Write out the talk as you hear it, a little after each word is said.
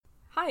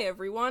Hi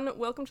everyone,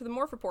 welcome to the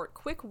Morph Report.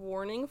 Quick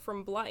warning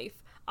from Blythe.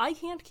 I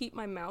can't keep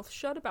my mouth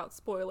shut about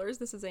spoilers.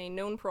 This is a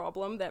known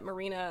problem that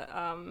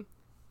Marina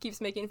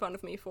keeps making fun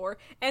of me for.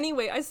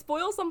 Anyway, I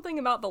spoil something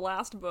about the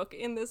last book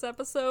in this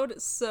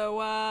episode, so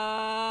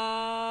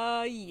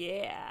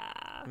yeah.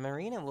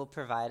 Marina will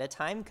provide a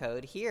time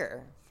code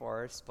here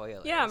for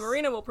spoilers. Yeah,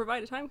 Marina will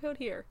provide a time code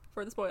here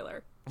for the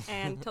spoiler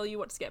and tell you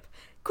what to skip.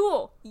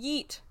 Cool.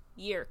 Yeet.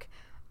 Yerk.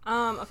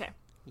 Okay.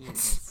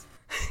 Yes.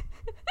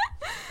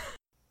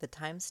 The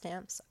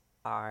timestamps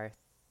are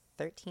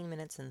 13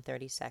 minutes and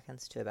 30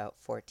 seconds to about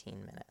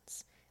 14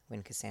 minutes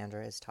when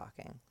Cassandra is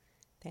talking.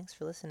 Thanks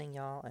for listening,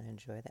 y'all, and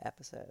enjoy the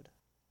episode.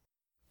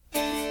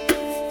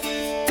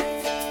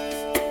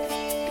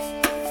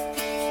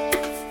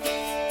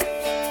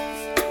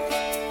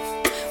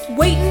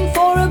 Waiting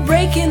for a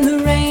break in the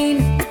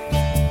rain,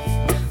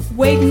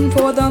 waiting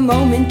for the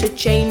moment to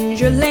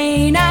change your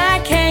lane. I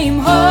came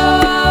home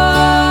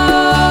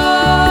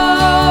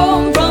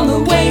from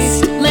the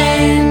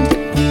wasteland,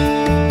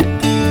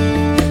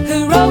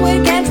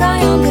 heroic and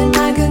triumphant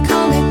like a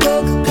comic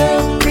book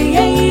girl,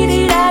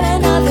 created out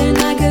of nothing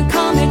like a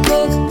comic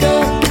book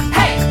girl.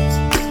 Hey!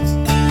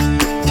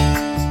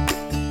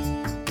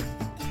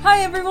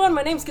 Hi everyone,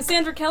 my name's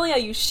Cassandra Kelly. I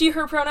use she,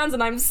 her pronouns,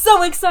 and I'm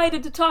so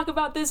excited to talk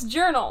about this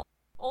journal.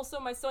 Also,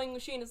 my sewing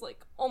machine is,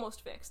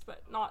 almost fixed,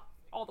 but not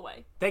all the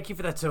way. Thank you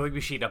for that sewing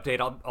machine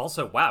update.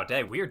 Also, wow,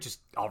 dang, we are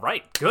just,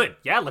 alright, good.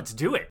 Yeah, let's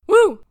do it.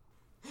 Woo!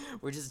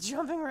 We're just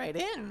jumping right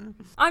in.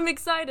 I'm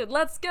excited,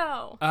 let's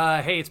go!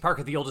 Hey, it's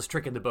Parker, the oldest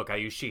trick in the book. I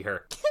use she,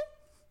 her.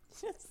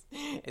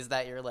 Is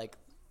that your,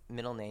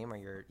 middle name or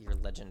your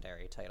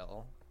legendary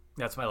title?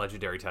 That's my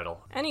legendary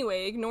title.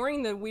 Anyway,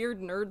 ignoring the weird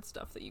nerd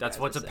stuff that you That's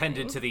guys what's are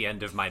appended saying. to the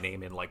end of my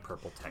name in,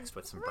 purple text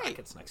with some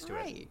brackets next to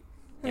it.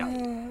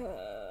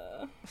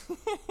 Yeah.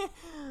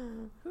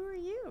 Who are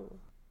you?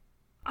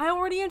 I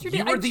already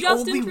introduced. You are the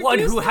only one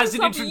who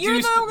hasn't introduced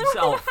You're the only one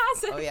who himself.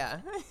 hasn't. Oh,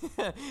 yeah.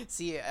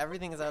 See,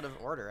 everything is out of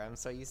order. I'm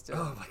so used to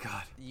Oh my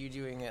god. you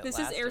doing it This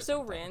last is or Erso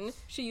something. Rin.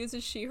 She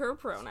uses she, her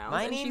pronouns.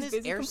 My and name she's is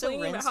busy Erso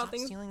complaining Rin. about how Stop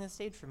things. stealing the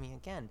stage from me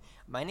again.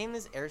 My name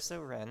is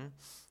Erso Rin.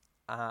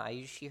 I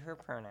use she, her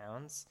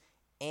pronouns.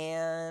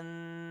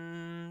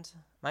 And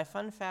my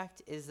fun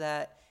fact is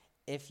that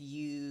if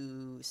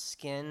you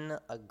skin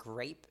a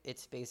grape,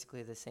 it's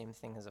basically the same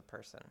thing as a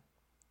person.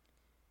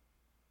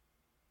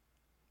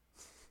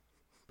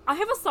 I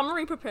have a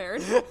summary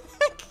prepared.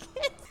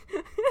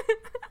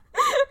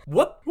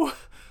 What?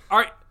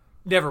 Alright,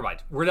 never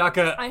mind. We're not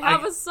gonna... I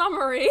have a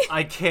summary.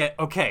 I can't...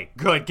 Okay,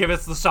 good. Give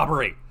us the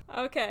summary.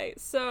 Okay,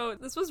 so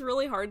this was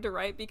really hard to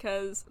write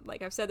because,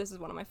 like I've said, this is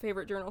one of my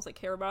favorite journals. I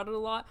care about it a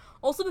lot.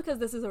 Also because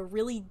this is a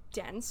really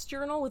dense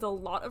journal with a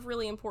lot of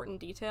really important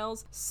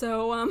details.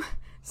 So,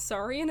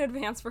 sorry in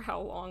advance for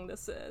how long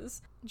this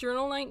is.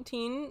 Journal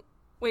 19...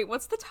 Wait,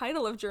 what's the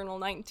title of Journal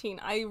 19?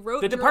 I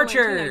wrote The Journal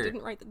Departure! 19, I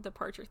didn't write the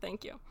Departure,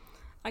 thank you.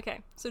 Okay,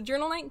 so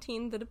Journal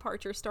 19, The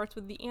Departure, starts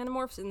with the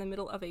Animorphs in the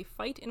middle of a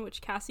fight in which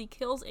Cassie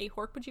kills a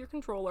Hork-Bajir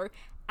controller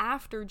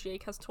after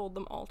Jake has told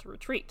them all to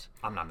retreat.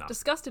 Nom nom nom.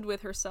 Disgusted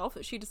with herself,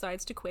 she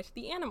decides to quit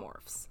the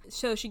Animorphs.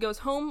 So she goes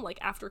home,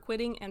 after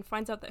quitting, and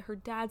finds out that her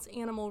dad's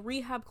animal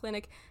rehab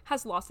clinic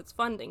has lost its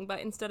funding, but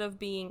instead of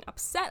being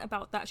upset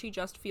about that, she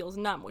just feels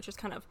numb, which is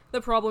kind of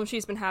the problem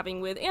she's been having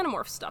with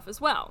Animorph stuff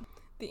as well.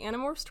 The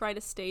Animorphs try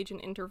to stage an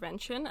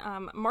intervention.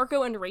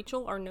 Marco and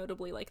Rachel are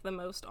notably, the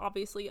most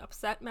obviously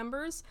upset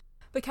members,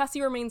 but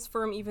Cassie remains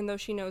firm even though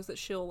she knows that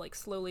she'll,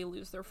 slowly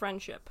lose their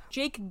friendship.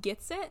 Jake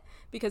gets it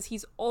because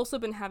he's also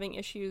been having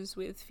issues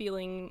with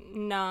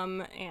feeling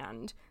numb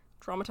and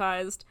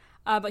traumatized,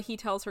 but he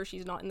tells her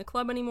she's not in the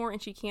club anymore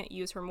and she can't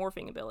use her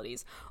morphing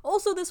abilities.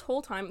 Also, this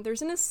whole time,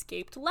 there's an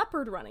escaped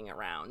leopard running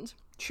around.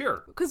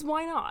 Sure. Because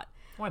why not?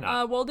 Why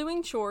not? While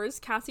doing chores,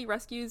 Cassie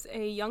rescues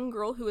a young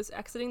girl who is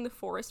exiting the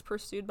forest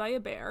pursued by a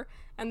bear,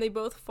 and they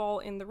both fall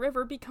in the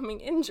river, becoming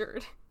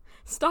injured.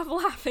 Stop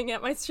laughing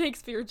at my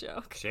Shakespeare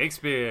joke.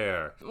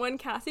 Shakespeare. When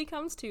Cassie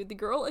comes to, the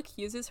girl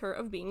accuses her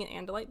of being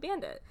an Andalite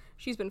bandit.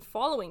 She's been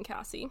following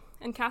Cassie,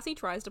 and Cassie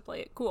tries to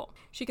play it cool.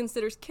 She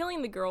considers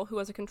killing the girl who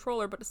has a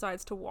controller, but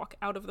decides to walk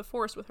out of the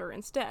forest with her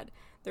instead.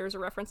 There's a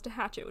reference to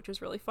Hatchet, which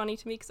was really funny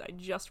to me because I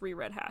just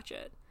reread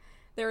Hatchet.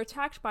 They're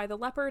attacked by the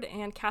leopard,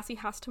 and Cassie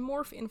has to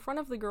morph in front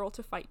of the girl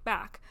to fight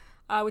back,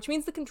 which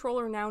means the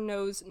controller now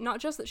knows not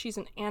just that she's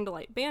an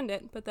Andalite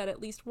bandit, but that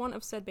at least one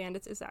of said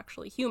bandits is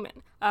actually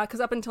human, because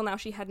up until now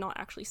she had not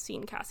actually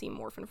seen Cassie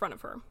morph in front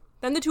of her.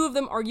 Then the two of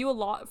them argue a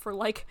lot for,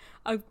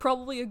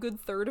 probably a good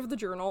third of the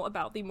journal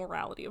about the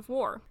morality of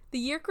war.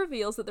 The Yeerk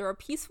reveals that there are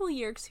peaceful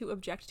Yeerks who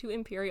object to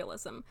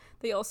imperialism.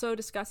 They also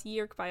discuss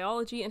Yeerk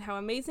biology and how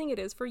amazing it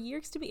is for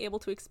Yeerks to be able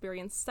to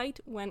experience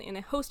sight when in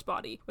a host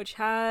body, which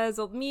has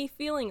me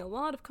feeling a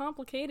lot of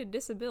complicated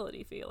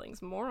disability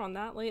feelings. More on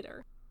that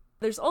later.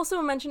 There's also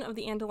a mention of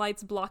the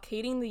Andalites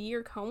blockading the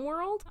Yeerk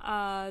homeworld.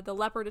 The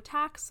leopard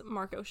attacks,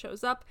 Marco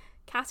shows up.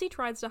 Cassie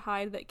tries to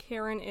hide that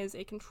Karen is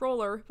a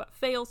controller, but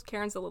fails.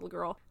 Karen's the little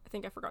girl. I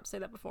think I forgot to say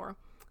that before.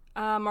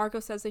 Marco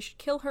says they should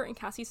kill her, and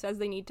Cassie says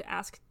they need to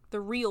ask the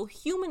real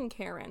human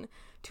Karen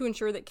to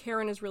ensure that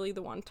Karen is really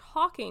the one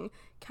talking.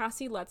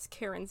 Cassie lets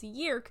Karen's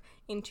Yeerk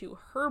into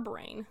her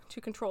brain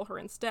to control her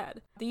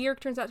instead. The Yeerk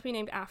turns out to be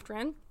named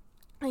Aftran,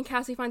 and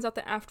Cassie finds out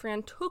that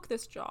Aftran took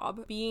this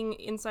job, being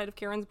inside of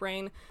Karen's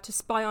brain, to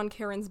spy on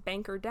Karen's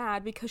banker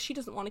dad because she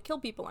doesn't want to kill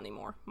people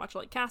anymore, much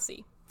like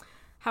Cassie.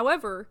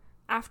 However,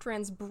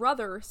 Aftran's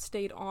brother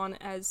stayed on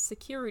as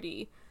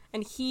security,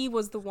 and he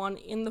was the one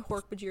in the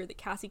Hork-Bajir that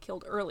Cassie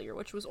killed earlier,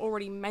 which was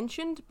already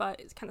mentioned, but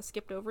it's kind of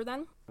skipped over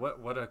then.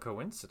 What a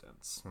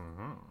coincidence.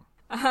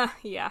 Mm-hmm.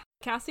 Yeah.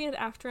 Cassie and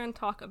Aftran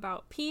talk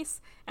about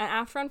peace, and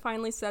Aftran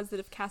finally says that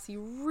if Cassie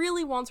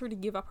really wants her to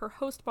give up her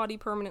host body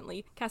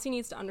permanently, Cassie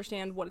needs to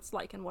understand what it's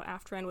like and what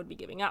Aftran would be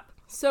giving up.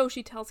 So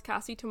she tells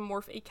Cassie to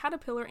morph a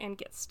caterpillar and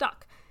get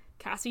stuck.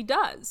 Cassie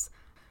does.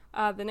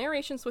 The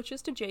narration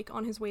switches to Jake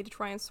on his way to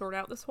try and sort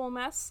out this whole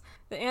mess.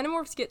 The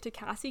Animorphs get to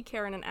Cassie,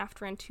 Karen, and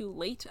Aftran too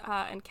late,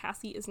 and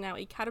Cassie is now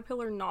a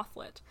caterpillar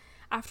Nothlit.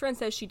 Aftran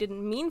says she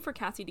didn't mean for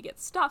Cassie to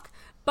get stuck,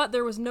 but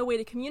there was no way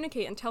to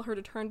communicate and tell her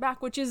to turn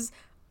back, which is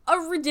a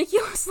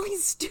ridiculously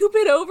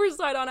stupid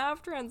oversight on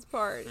Aftran's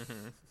part.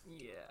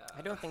 Yeah.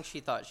 I don't think she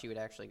thought she would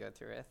actually go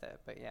through with it,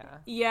 but yeah.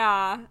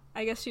 Yeah,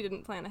 I guess she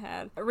didn't plan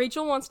ahead.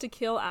 Rachel wants to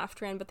kill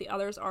Aftran, but the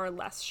others are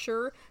less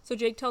sure, so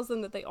Jake tells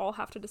them that they all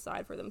have to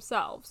decide for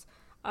themselves.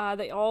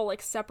 They all,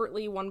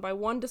 separately, one by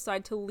one,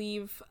 decide to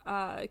leave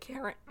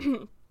Karen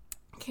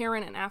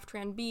and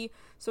Aftran be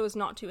so as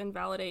not to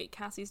invalidate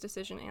Cassie's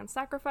decision and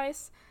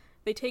sacrifice.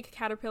 They take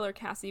Caterpillar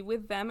Cassie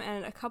with them,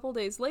 and a couple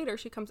days later,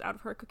 she comes out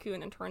of her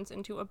cocoon and turns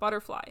into a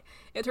butterfly.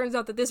 It turns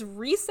out that this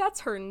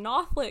resets her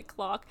Nothlit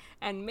clock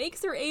and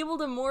makes her able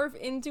to morph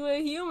into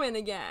a human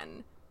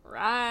again.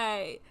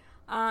 Right.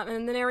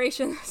 And the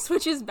narration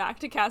switches back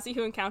to Cassie,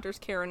 who encounters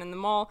Karen in the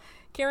mall.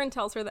 Karen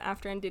tells her that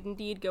Aftran did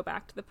indeed go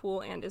back to the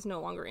pool and is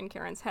no longer in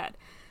Karen's head.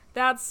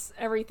 That's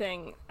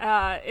everything.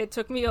 It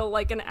took me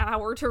an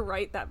hour to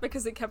write that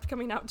because it kept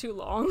coming out too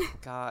long.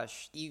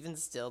 Gosh, even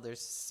still,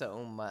 there's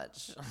so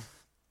much.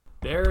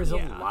 There's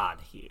Yeah. a lot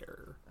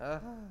here.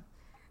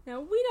 Now,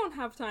 we don't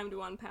have time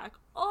to unpack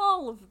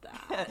all of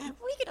that.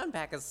 We can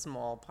unpack a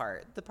small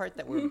part, the part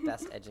that we're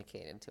best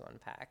educated to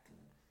unpack.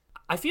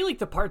 I feel like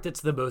the part that's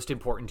the most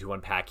important to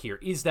unpack here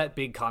is that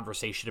big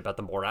conversation about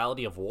the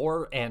morality of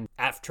war and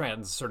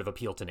Aftran's sort of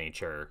appeal to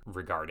nature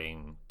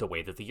regarding the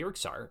way that the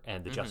Yeerks are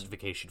and the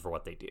justification for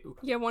what they do.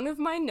 Yeah, one of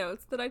my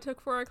notes that I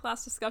took for our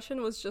class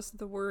discussion was just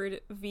the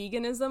word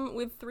veganism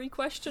with 3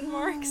 question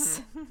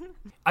marks.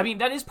 I mean,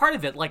 that is part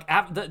of it.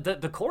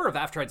 The core of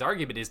Aftran's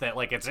argument is that,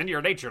 it's in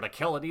your nature to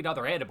kill and eat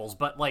other animals,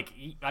 but,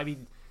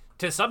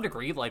 to some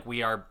degree,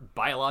 we are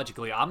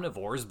biologically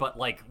omnivores, but,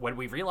 when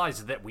we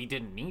realized that we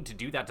didn't need to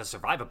do that to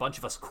survive, a bunch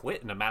of us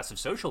quit in a massive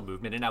social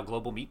movement, and now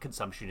global meat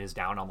consumption is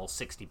down almost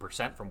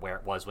 60% from where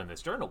it was when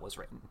this journal was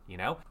written, you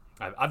know?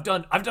 I've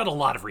done a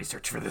lot of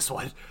research for this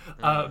one.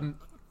 That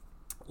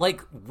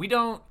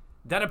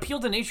appeal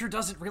to nature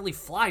doesn't really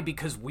fly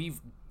because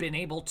we've been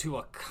able to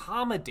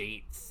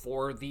accommodate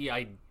for the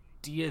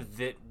idea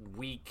that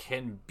we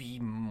can be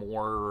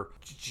more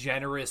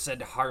generous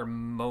and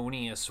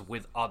harmonious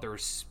with other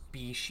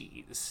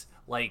species.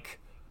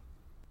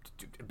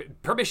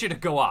 Permission to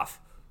go off.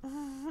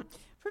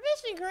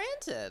 Permission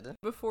granted.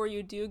 Before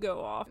you do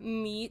go off,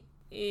 meat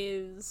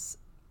is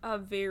a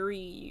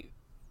very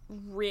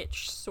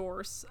rich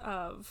source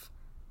of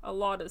a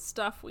lot of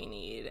stuff we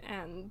need,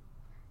 and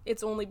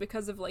it's only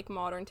because of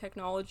modern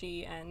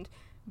technology and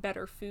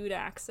better food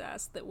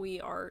access that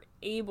we are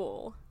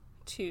able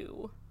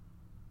to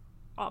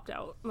opt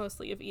out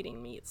mostly of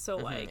eating meat.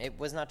 So it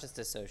was not just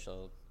a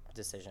social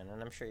decision,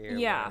 and I'm sure you're aware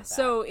yeah, of that,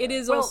 so it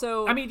is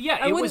also, I mean, yeah,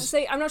 I it wouldn't was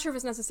say, I'm not sure if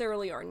it's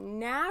necessarily our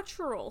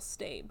natural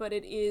state, but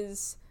it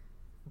is.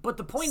 But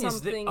the point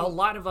is that something- a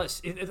lot of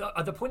us,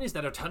 the point is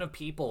that a ton of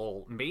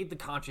people made the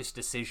conscious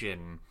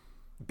decision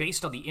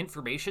based on the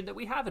information that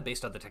we have and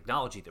based on the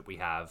technology that we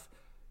have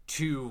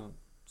to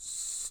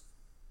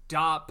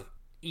stop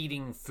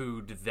eating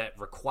food that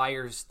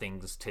requires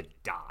things to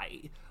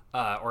die,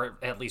 or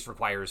at least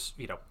requires,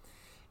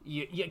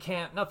 you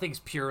can't, nothing's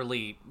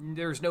purely,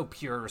 there's no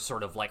pure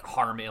sort of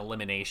harm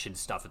elimination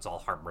stuff, it's all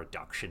harm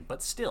reduction,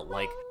 but still,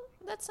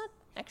 That's not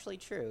actually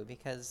true,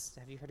 because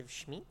have you heard of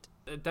Schmeat?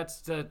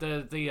 that's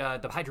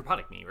the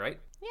hydroponic meat, right?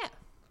 Yeah.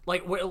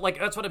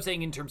 That's what I'm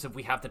saying in terms of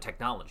we have the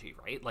technology,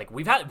 right?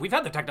 We've had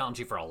the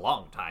technology for a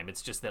long time.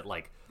 It's just that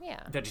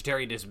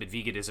vegetarianism and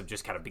veganism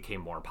just kind of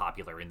became more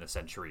popular in the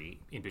century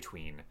in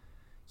between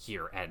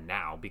here and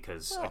now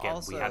because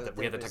we had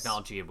the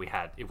technology and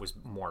it was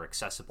more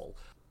accessible.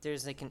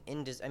 There's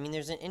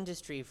there's an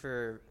industry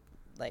for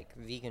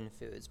vegan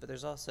foods, but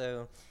there's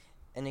also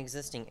an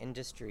existing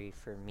industry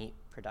for meat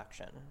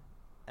production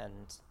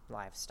and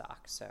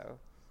livestock. So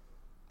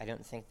I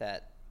don't think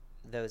that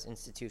those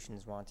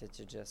institutions wanted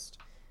to just,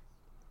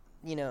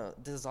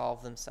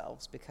 dissolve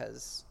themselves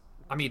because...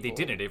 I mean, they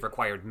didn't. It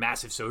required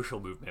massive social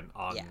movement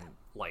on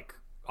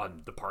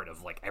the part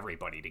of,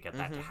 everybody to get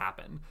that to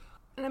happen.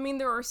 And I mean,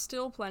 there are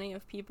still plenty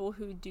of people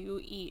who do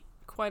eat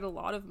quite a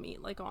lot of meat,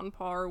 on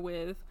par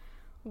with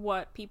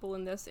what people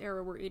in this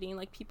era were eating,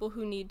 like people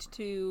who need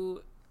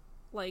to,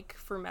 like,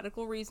 for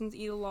medical reasons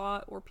eat a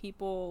lot, or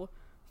people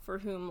for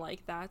whom,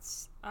 like,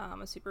 that's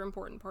a super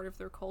important part of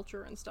their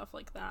culture and stuff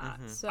like that.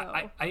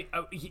 So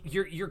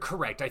you're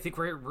correct. I think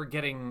we're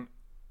getting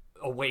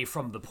away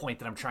from the point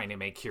that I'm trying to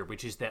make here,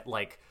 which is that,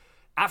 like,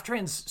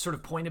 Aftran's sort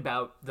of point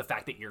about the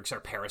fact that Yeerks are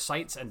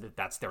parasites and that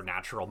that's their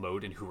natural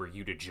mode and who are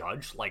you to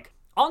judge, like,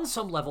 on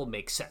some level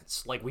makes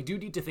sense. Like, we do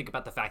need to think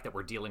about the fact that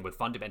we're dealing with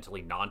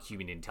fundamentally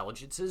non-human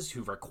intelligences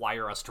who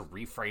require us to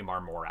reframe our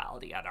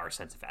morality and our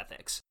sense of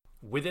ethics.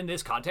 Within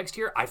this context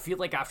here, I feel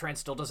like Aftran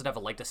still doesn't have a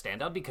leg to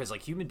stand on because,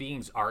 like, human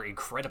beings are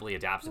incredibly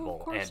adaptable. well,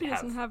 of course she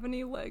doesn't have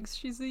any legs.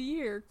 She's a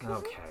Yeerk.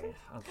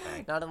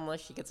 Okay. Not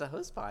unless she gets a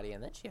host body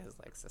and then she has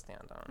legs to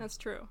stand on. That's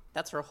true.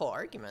 That's her whole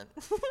argument.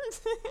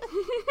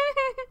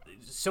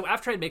 So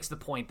Aftran makes the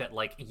point that,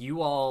 like,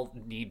 you all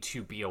need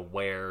to be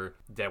aware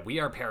that we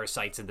are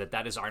parasites and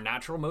that is our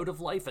natural mode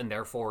of life, and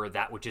therefore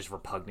that which is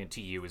repugnant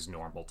to you is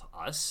normal to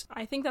us.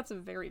 I think that's a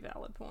very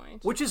valid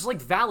point. Which is,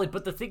 like, valid,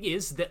 but the thing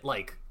is that,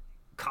 like,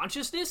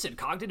 consciousness and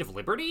cognitive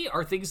liberty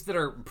are things that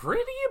are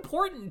pretty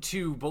important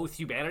to both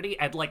humanity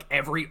and, like,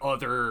 every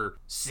other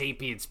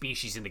sapient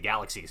species in the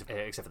galaxy, except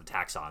for the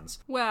taxons.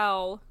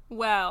 Well.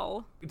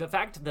 The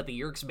fact that the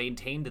Yeerks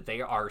maintain that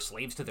they are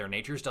slaves to their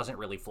natures doesn't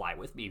really fly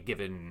with me,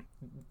 given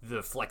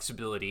the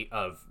flexibility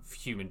of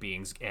human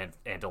beings and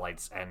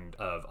Andalites and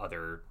of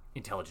other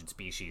intelligent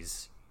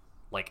species.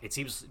 Like, it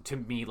seems to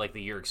me like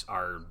the Yeerks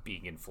are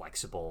being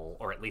inflexible,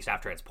 or at least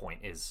Aftran's point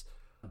is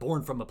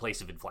born from a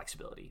place of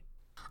inflexibility.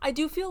 I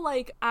do feel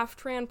like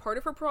Aftran, part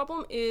of her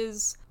problem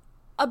is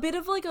a bit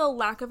of, like, a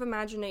lack of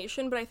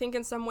imagination, but I think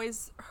in some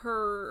ways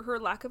her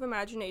lack of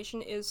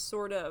imagination is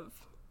sort of,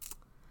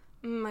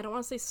 I don't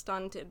want to say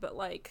stunted, but,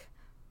 like,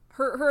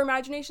 her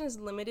imagination is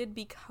limited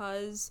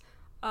because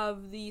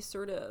of the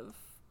sort of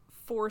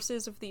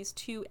forces of these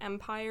two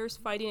empires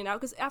fighting it out.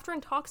 Because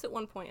Aftran talks at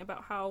one point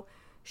about how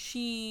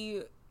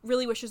she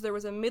really wishes there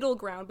was a middle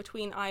ground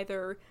between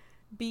either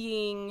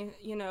being,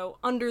 you know,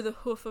 under the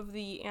hoof of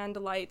the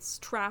Andalites,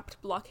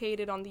 trapped,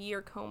 blockaded on the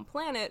Yeerk home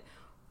planet,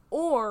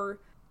 or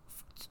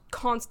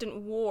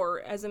constant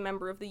war as a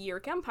member of the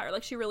Yeerk Empire.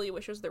 Like, she really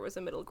wishes there was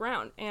a middle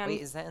ground. And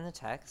Wait, is that in the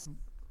text?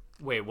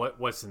 Wait,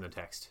 what's in the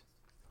text?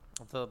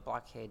 The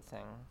blockade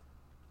thing.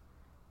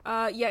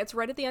 Yeah, it's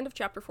right at the end of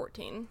chapter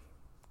 14.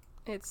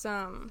 It's,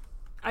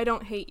 I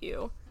don't hate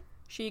you.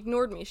 She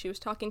ignored me. She was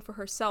talking for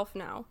herself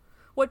now.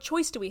 What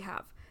choice do we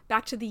have?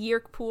 Back to the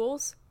Yeerk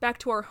pools? Back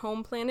to our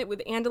home planet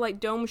with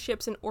Andalite dome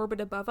ships in orbit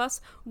above us,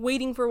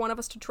 waiting for one of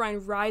us to try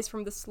and rise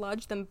from the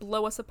sludge, then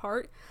blow us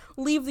apart?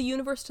 Leave the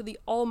universe to the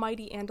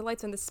almighty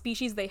Andalites and the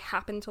species they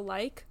happen to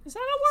like? Is that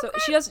a war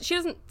crime? She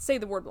doesn't say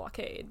the word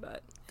blockade,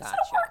 but... Gotcha.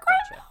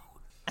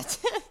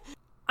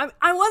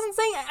 I wasn't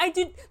saying... I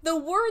did... The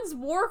words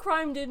war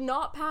crime did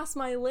not pass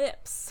my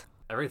lips.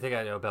 Everything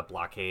I know about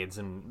blockades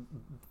and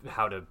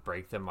how to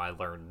break them I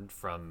learned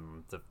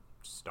from the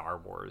Star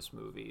Wars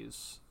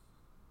movies.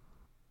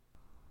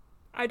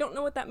 I don't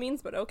know what that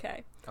means, but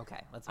okay.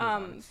 Okay, let's move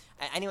on.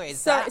 Anyways,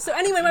 so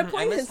anyway, my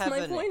point is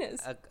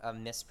a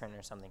misprint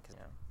or something.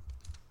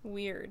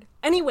 Weird.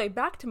 Anyway,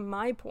 back to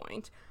my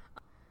point.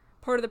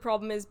 Part of the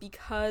problem is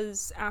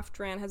because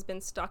Aftran has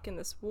been stuck in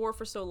this war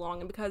for so long,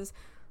 and because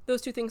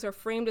those two things are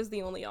framed as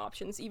the only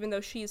options, even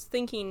though she's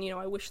thinking, you know,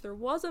 I wish there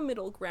was a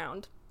middle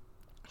ground,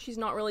 she's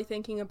not really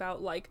thinking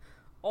about, like,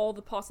 all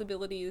the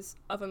possibilities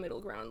of a middle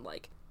ground.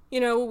 Like,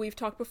 you know, we've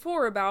talked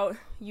before about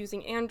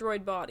using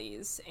android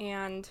bodies,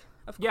 and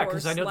of course,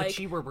 because I know like, that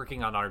she were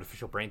working on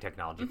artificial brain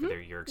technology for their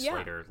Yeerks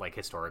later, like,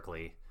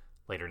 historically,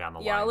 later down the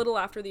line. Yeah, a little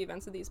after the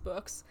events of these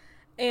books.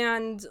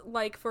 And,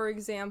 like, for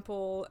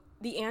example,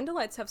 the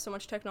Andalites have so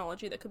much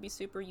technology that could be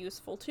super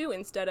useful, too,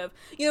 instead of,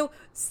 you know,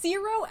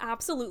 Zero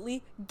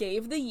absolutely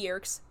gave the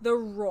Yeerks the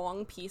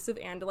wrong piece of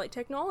Andalite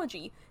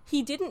technology.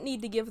 He didn't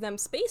need to give them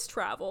space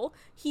travel,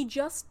 he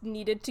just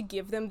needed to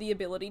give them the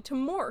ability to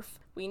morph.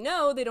 We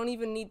know they don't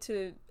even need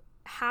to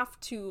have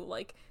to,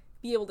 like,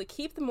 be able to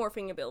keep the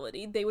morphing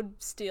ability. They would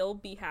still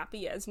be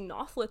happy as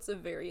Nothlets of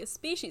various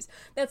species.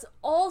 That's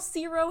all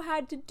Zero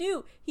had to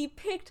do. He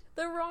picked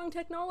the wrong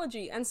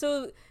technology. And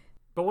so...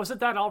 But wasn't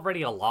that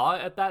already a law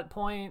at that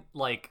point?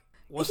 Like,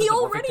 he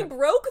already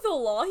broke the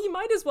law. He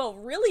might as well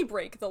really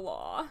break the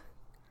law.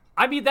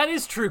 I mean, that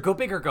is true. Go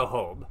big or go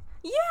home.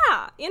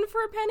 Yeah, in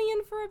for a penny,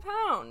 in for a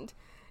pound.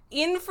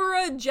 In for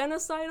a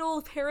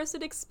genocidal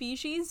parasitic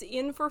species,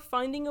 in for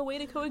finding a way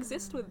to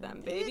coexist with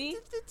them, baby.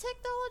 Did the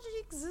technology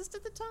exist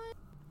at the time?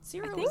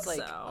 Zero I think was, like,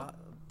 so.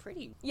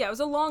 Pretty... Yeah, it was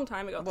a long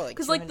time ago. Well, like,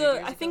 because, like, 200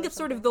 years I think ago it's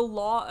sort of the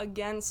law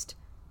against...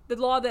 The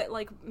law that,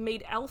 like,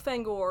 made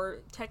Elfangor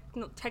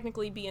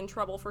technically be in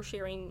trouble for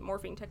sharing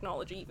morphing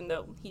technology, even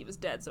though he was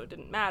dead, so it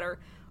didn't matter,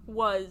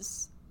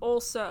 was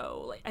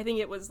also, like, I think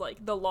it was,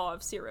 like, the law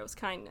of Zero's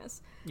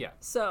kindness. Yeah.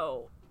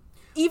 So...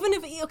 Even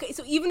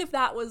if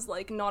that was,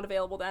 like, not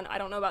available then, I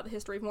don't know about the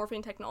history of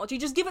morphing technology,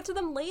 just give it to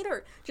them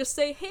later. Just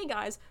say, hey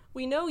guys,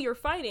 we know you're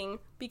fighting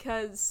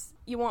because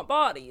you want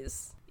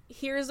bodies.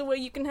 here's a way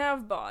you can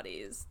have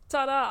bodies.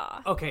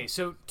 Ta-da! Okay,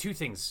 so two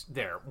things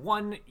there.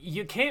 One,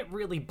 you can't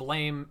really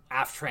blame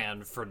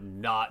Aftran for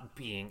not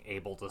being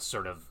able to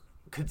sort of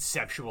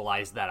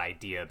conceptualize that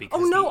idea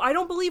because Oh no, I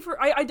don't believe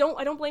her. I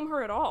don't blame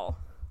her at all.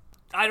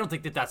 I don't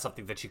think that that's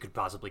something that she could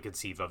possibly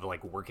conceive of,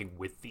 like, working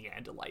with the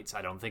Andalites.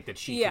 I don't think that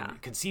she Yeah. can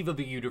conceive of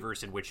a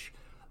universe in which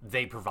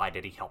they provide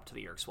any help to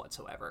the Yeerks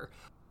whatsoever.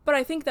 But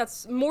I think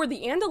that's more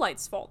the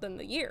Andalites' fault than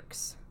the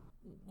Yeerks.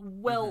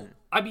 Well,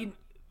 I mean,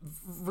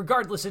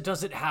 regardless, it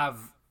doesn't have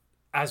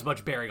as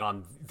much bearing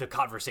on the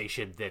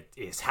conversation that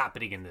is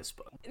happening in this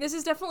book. This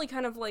is definitely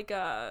kind of like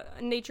a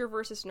nature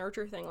versus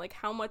nurture thing. Like,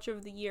 how much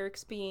of the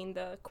Yeerks being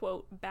the,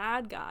 quote,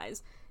 bad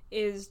guys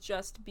is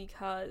just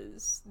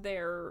because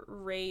they're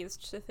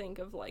raised to think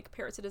of, like,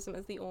 parasitism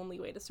as the only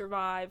way to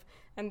survive,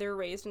 and they're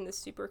raised in this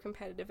super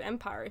competitive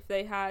empire. If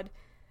they had,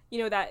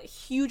 that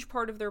huge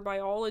part of their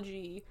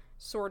biology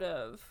sort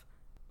of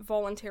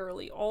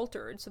voluntarily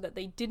altered so that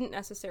they didn't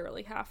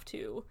necessarily have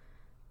to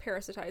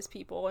parasitize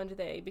people, and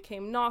they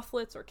became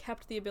Nothlets or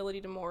kept the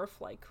ability to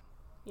morph, like,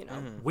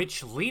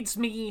 Which leads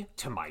me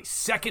to my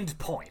second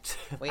point.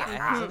 Wait, I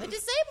have something to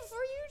say before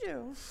you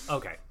do.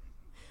 Okay.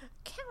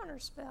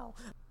 Counterspell.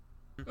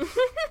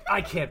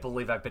 I can't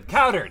believe I've been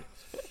countered.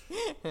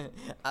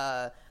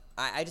 I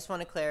just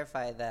want to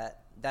clarify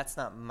that that's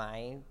not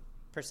my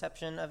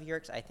perception of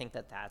Yeerks. I think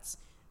that that's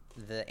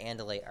the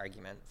Andalite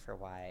argument for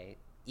why,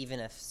 even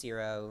if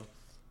Zero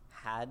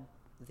had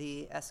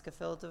the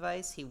Escafil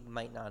device, he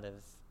might not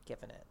have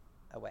given it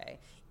away.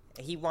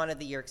 He wanted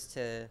the Yeerks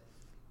to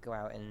go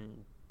out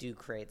and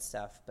create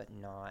stuff, but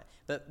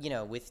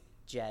with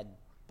Jed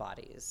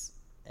bodies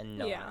and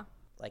not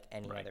like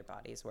any other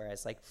bodies.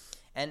 Whereas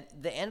and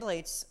the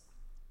Andalites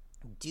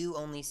do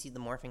only see the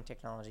morphing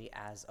technology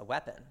as a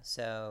weapon.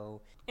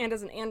 So and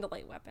as an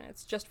Andalite weapon,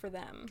 it's just for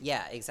them.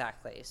 Yeah,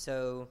 exactly.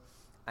 So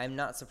I'm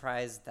not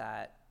surprised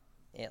that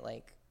it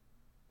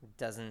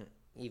doesn't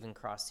even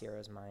cross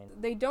Zero's mind.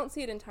 They don't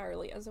see it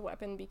entirely as a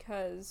weapon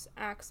because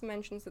Axe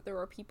mentions that there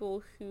are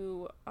people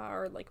who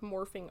are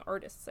morphing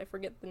artists. I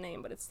forget the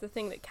name, but it's the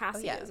thing that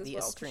Cassie is as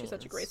well, because she's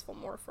such a graceful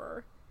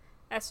morpher.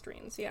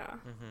 Estrines, yeah.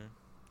 Mm-hmm.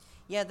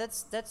 Yeah,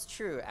 that's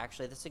true,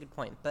 actually. That's a good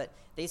point. But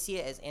they see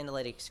it as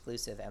Andalite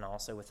exclusive and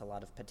also with a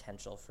lot of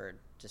potential for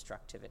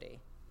destructivity.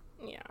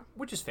 Yeah.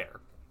 Which is fair.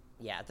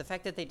 Yeah, the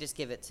fact that they just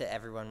give it to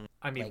everyone.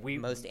 I mean, we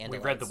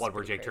read the one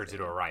where Jake turns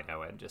into a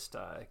rhino and just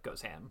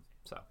goes ham,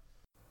 so.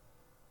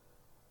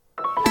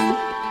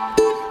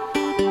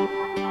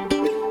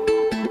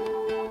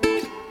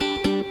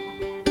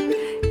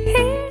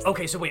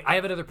 Okay, so wait, I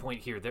have another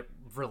point here that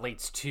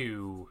relates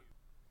to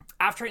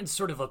Aftran's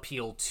sort of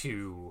appeal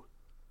to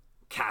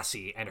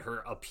Cassie and her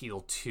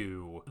appeal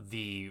to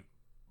the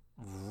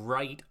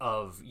right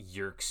of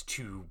Yeerks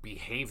to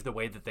behave the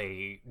way that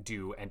they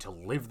do and to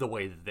live the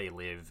way that they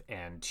live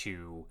and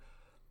to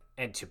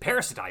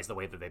parasitize the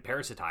way that they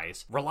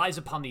parasitize relies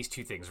upon these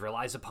two things.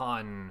 Relies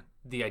upon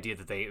the idea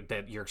that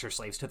that Yeerks are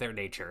slaves to their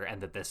nature and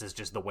that this is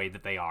just the way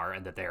that they are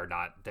and that they're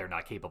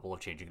not capable of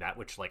changing that,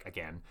 which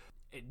again,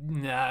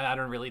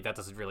 that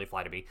doesn't really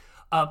fly to me.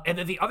 And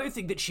then the other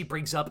thing that she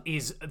brings up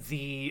is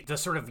the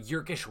sort of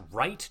Yeerkish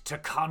right to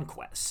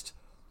conquest.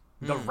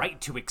 The right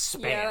to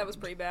expand. Yeah, that was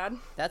pretty bad.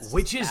 That's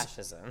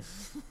fascism.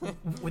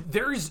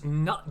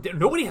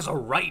 Nobody has a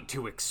right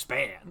to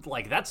expand.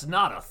 That's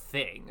not a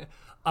thing.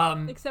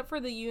 Except for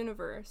the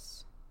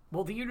universe.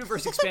 Well, the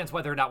universe expands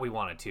whether or not we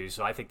want it to,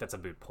 so I think that's a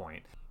moot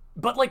point.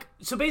 But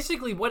so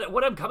basically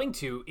what I'm coming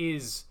to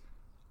is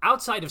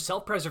outside of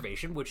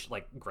self-preservation, which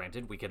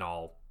granted we can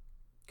all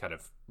kind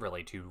of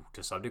relate to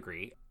some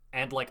degree,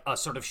 and a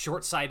sort of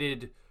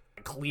short-sighted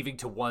cleaving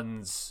to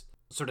one's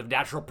sort of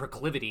natural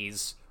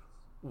proclivities,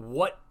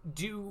 what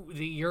do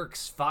the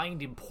Yeerks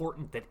find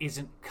important that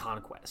isn't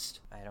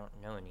conquest? I don't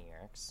know any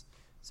Yeerks,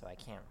 so I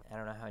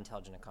don't know how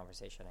intelligent a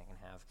conversation I can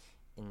have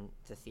in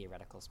the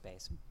theoretical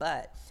space,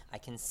 but I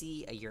can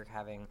see a Yeerk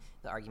having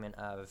the argument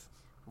of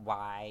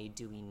why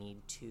do we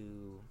need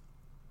to,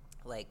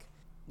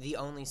 the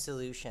only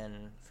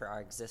solution for our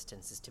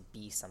existence is to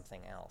be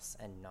something else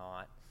and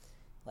not,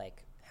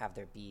 have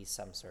there be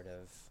some sort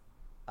of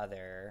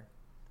other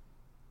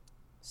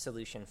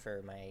solution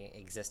for my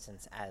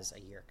existence as a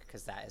Yeerk,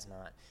 because that is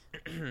not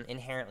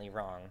inherently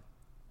wrong.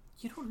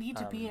 You don't need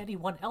to be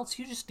anyone else,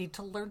 you just need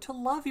to learn to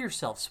love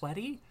yourself,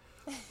 Sweaty.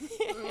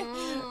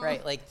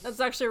 Right, that's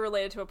actually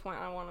related to a point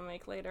I want to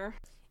make later.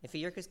 If a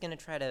Yeerk is going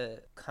to try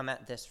to come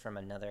at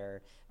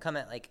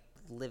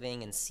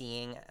living and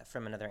seeing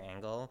from another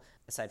angle,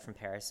 aside from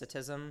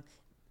parasitism,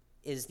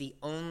 is the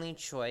only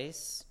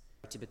choice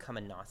to become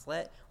a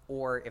Nothlet,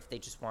 or if they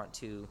just want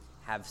to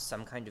have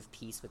some kind of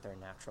peace with their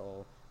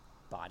natural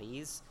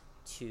bodies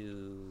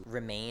to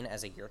remain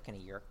as a Yeerk in a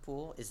Yeerk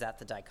pool, is that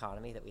the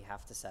dichotomy that we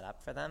have to set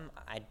up for them?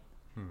 I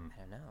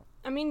don't know.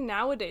 I mean,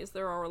 nowadays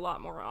there are a lot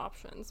more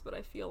options, but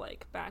I feel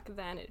like back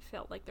then it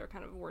felt like there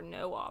kind of were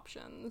no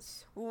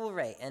options. Well,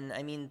 right, and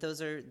I mean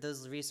those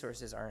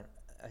resources aren't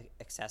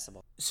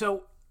accessible.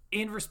 So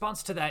in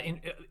response to that,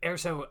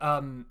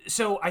 Erso,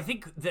 so I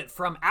think that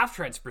from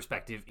Aftran's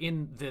perspective,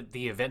 in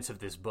the events of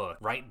this book,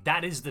 right,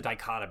 that is the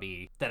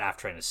dichotomy that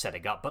Aftran is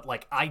setting up. But,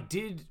 like, I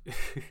did,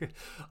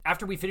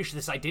 after we finished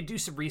this, I did do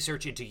some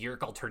research into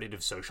Yeerk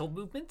alternative social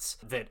movements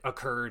that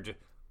occurred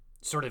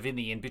sort of in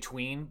the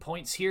in-between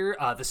points here.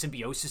 The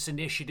Symbiosis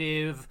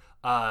Initiative,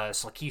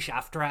 Slakeesh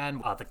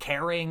Aftran, the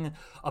Caring,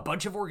 a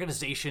bunch of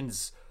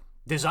organizations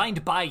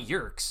designed by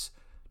Yeerks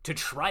to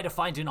try to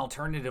find an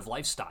alternative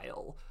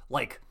lifestyle.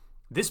 Like,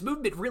 this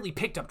movement really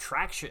picked up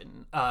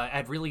traction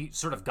and really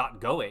sort of got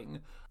going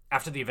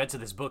after the events of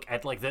this book.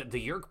 And, like,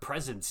 the Yeerk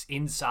presence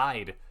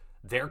inside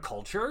their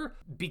culture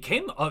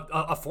became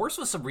a force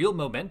with some real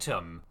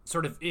momentum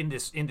sort of in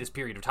this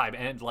period of time.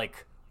 And,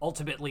 like,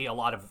 ultimately a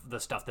lot of the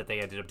stuff that they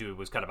ended up doing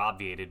was kind of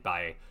obviated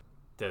by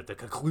the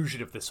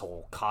conclusion of this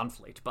whole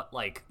conflict. But,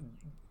 like,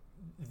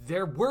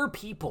 there were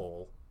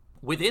people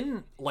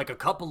within, like, a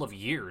couple of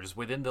years,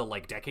 within the,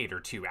 like, decade or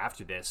two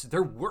after this,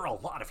 there were a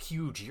lot of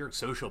huge Yeerk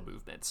social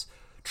movements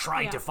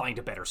trying to find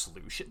a better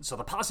solution. So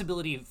the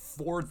possibility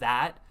for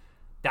that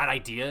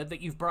idea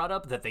that you've brought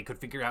up, that they could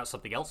figure out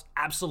something else,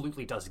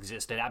 absolutely does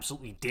exist. It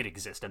absolutely did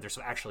exist. And there's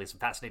actually some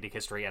fascinating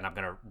history, and I'm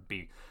going to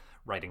be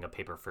writing a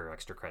paper for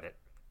extra credit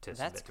to That's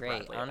submit to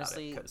great. Bradley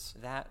Honestly, about it,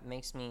 that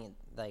makes me,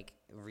 like,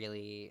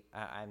 really,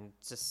 I'm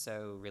just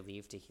so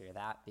relieved to hear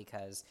that,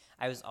 because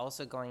I was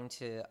also going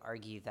to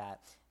argue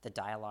that the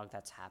dialogue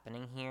that's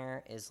happening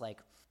here is, like,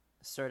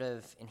 sort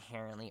of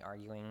inherently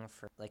arguing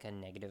for, like, a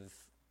negative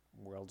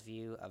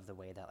worldview of the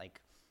way that,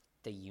 like,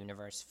 the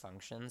universe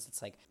functions.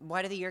 It's like,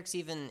 why do the Yeerks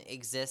even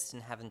exist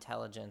and have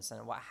intelligence,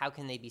 and how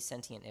can they be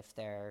sentient if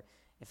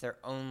their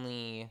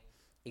only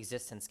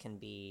existence can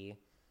be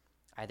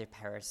either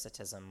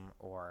parasitism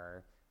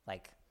or,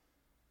 like,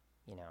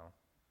 you know,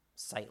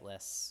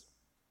 sightless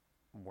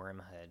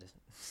wormhood?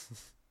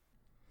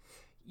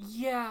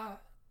 Yeah.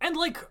 And,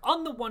 like,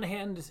 on the one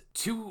hand,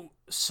 to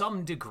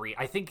some degree,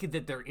 I think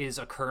that there is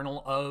a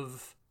kernel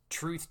of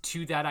truth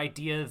to that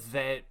idea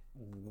that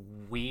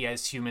we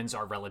as humans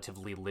are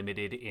relatively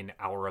limited in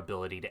our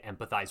ability to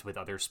empathize with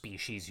other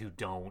species who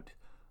don't,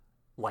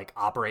 like,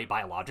 operate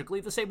biologically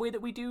the same way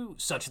that we do,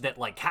 such that,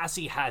 like,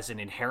 Cassie has an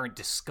inherent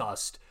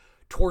disgust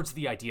towards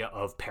the idea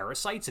of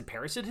parasites and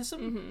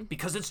parasitism,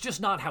 because it's just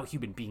not how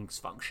human beings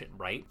function,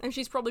 right? And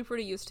she's probably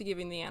pretty used to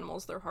giving the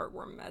animals their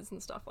heartworm meds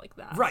and stuff like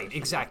that. Right,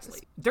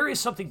 exactly. There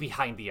is something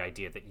behind the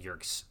idea that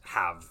Yeerks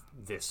have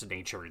this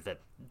nature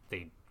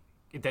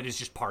that is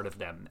just part of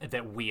them,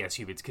 that we as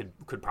humans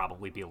could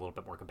probably be a little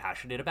bit more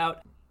compassionate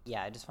about.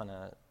 Yeah, I just want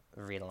to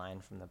read a line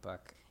from the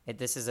book.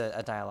 This is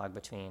a dialogue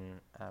between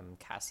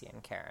Cassie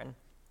and Karen.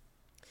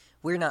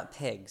 "We're not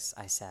pigs,"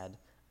 I said.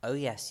 "Oh,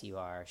 yes, you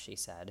are," she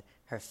said,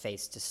 her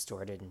face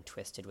distorted and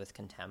twisted with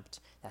contempt.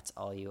 "That's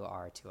all you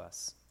are to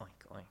us."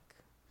 Oink, oink.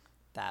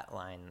 That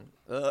line.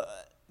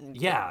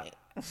 Yeah.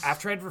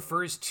 Aftran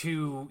refers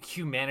to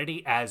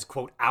humanity as,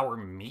 quote, our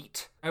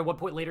meat at one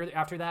point later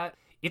after that.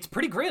 It's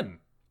pretty grim.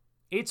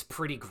 It's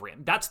pretty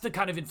grim. That's the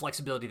kind of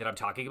inflexibility that I'm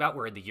talking about,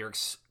 where the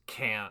Yeerks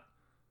can't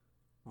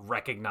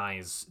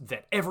recognize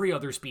that every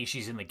other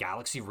species in the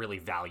galaxy really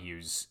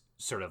values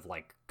sort of,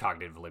 like,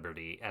 cognitive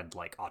liberty and,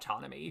 like,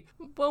 autonomy.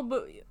 Well,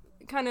 but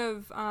kind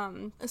of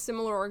a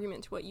similar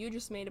argument to what you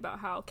just made about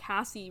how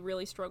Cassie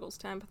really struggles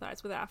to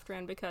empathize with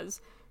Aftran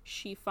because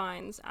she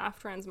finds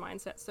Aftran's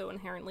mindset so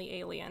inherently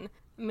alien.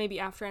 Maybe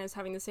Aftran is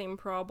having the same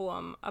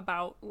problem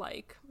about,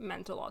 like,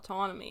 mental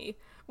autonomy,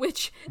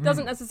 which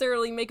doesn't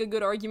necessarily make a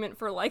good argument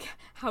for, like,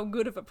 how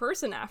good of a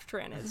person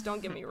Aftran is,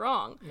 don't get me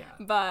wrong. Yeah.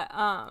 But,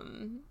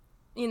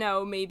 you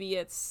know, maybe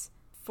it's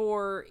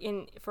for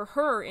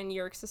her in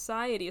Yeerk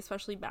society,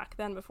 especially back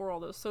then before all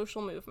those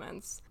social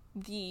movements,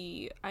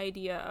 the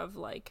idea of,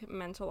 like,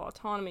 mental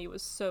autonomy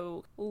was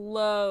so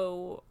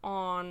low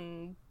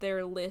on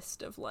their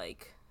list of,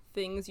 like,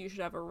 things you should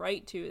have a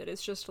right to that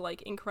it's just,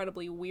 like,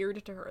 incredibly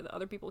weird to her that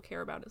other people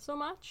care about it so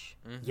much.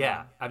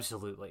 Yeah,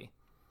 absolutely.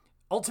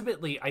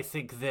 Ultimately, I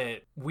think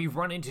that we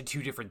run into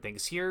two different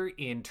things here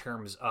in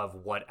terms of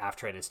what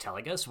Aftran is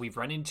telling us. We've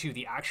run into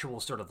the actual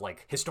sort of,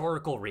 like,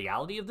 historical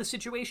reality of the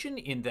situation,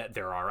 in that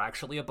there are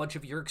actually a bunch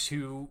of Yeerks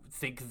who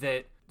think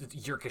that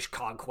Yeerkish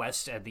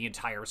conquest and the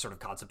entire sort of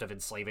concept of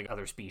enslaving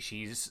other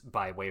species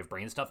by way of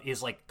brain stuff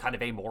is, like, kind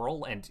of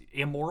amoral and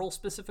immoral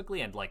specifically,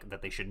 and, like,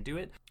 that they shouldn't do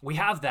it. We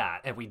have that,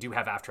 and we do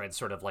have Aftran's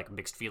sort of, like,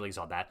 mixed feelings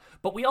on that.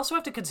 But we also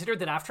have to consider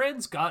that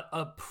Aftran's got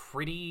a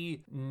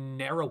pretty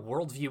narrow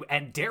worldview,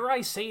 and dare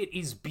I say it,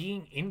 is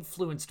being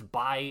influenced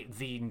by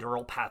the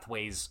neural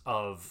pathways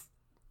of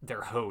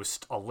their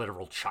host, a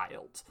literal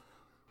child.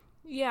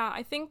 Yeah,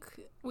 I think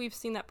we've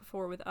seen that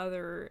before with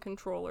other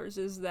controllers,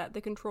 is that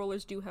the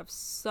controllers do have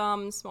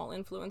some small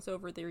influence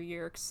over their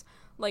Yeerks.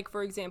 Like,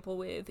 for example,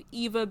 with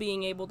Eva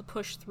being able to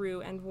push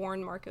through and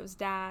warn Marco's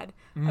dad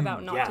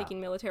about not taking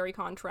military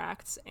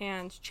contracts,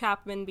 and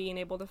Chapman being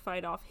able to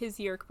fight off his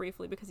Yeerk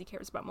briefly because he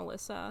cares about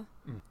Melissa.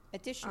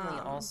 Additionally,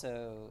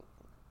 also,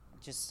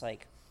 just,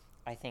 like,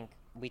 I think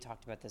we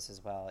talked about this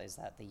as well, is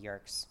that the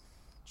Yeerks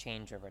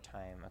change over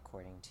time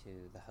according to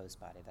the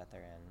host body that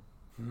they're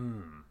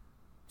in.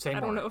 Say I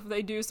more. don't know if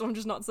they do, so I'm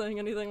just not saying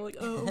anything. Like,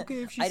 oh,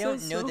 okay, if she I says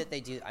don't know so. that they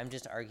do. I'm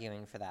just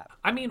arguing for that.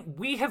 I mean,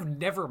 we have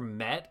never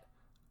met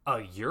a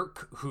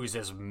Yeerk who's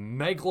as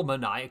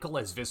megalomaniacal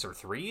as Visser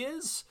 3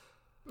 is.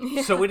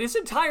 So it is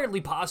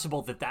entirely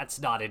possible that that's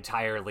not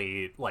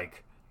entirely,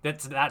 like,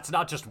 that's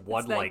not just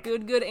one, It's that like...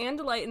 good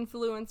Andalite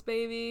influence,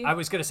 baby. I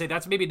was gonna say,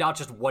 that's maybe not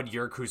just one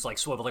Yeerk who's, like,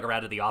 swiveling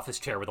around in the office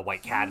chair with a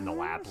white cat in the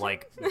lap.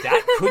 Like,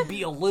 that could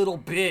be a little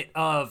bit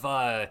of,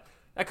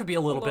 that could be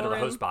a little bit of the Aloran.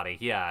 host body,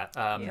 yeah.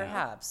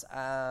 Perhaps.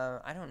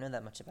 I don't know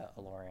that much about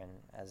Aloran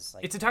as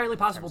like. It's entirely in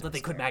possible terms of that they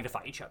his could character.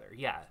 magnify each other,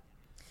 yeah.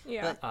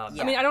 Yeah. But,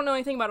 I mean, I don't know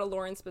anything about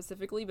Aloran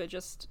specifically, but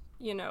just,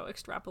 you know,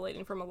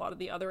 extrapolating from a lot of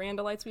the other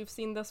Andalites we've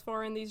seen thus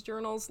far in these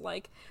journals,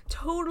 like,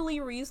 totally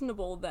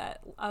reasonable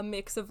that a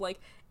mix of, like,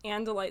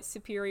 Andalite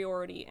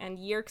superiority and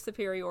Yeerk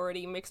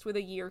superiority mixed with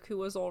a Yeerk who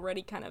was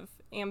already kind of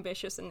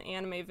ambitious and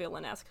anime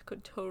villainesque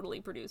could totally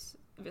produce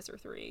Visser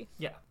 3.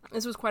 Yeah.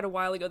 This was quite a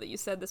while ago that you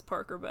said this,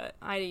 Parker, but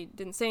I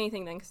didn't say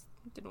anything then because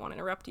I didn't want to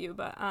interrupt you,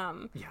 but,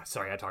 Yeah,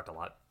 sorry, I talked a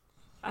lot.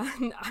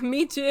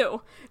 me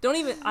too. Don't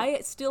even.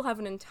 I still have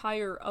an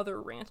entire other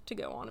rant to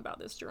go on about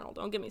this journal.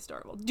 Don't get me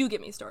started. Well, do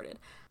get me started.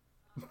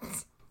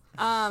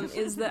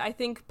 Is that I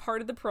think part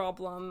of the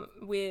problem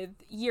with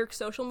Yeerk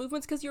social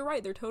movements, because you're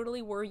right, there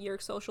totally were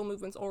Yeerk social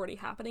movements already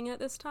happening at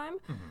this time,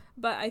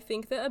 but I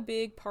think that a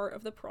big part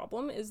of the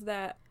problem is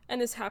that, and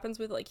this happens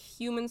with like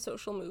human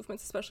social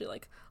movements, especially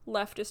like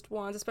leftist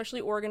ones, especially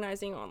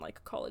organizing on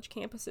like college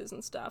campuses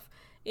and stuff,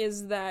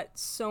 is that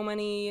so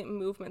many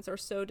movements are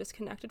so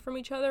disconnected from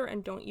each other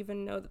and don't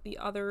even know that the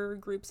other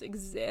groups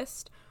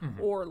exist,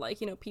 or like,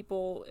 you know,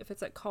 people, if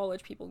it's at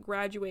college, people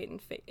graduate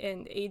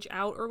and age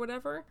out or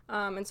whatever.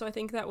 And so I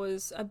think that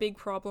was a big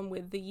problem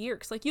with the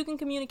Yeerks. Like, you can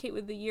communicate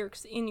with the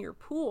Yeerks in your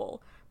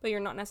pool, but you're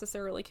not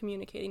necessarily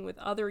communicating with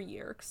other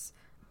Yeerks.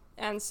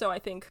 And so I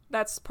think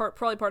that's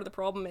probably part of the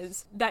problem,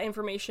 is that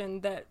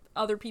information that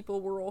other people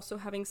were also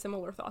having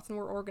similar thoughts and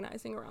were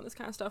organizing around this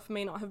kind of stuff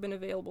may not have been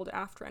available to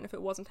Aftran if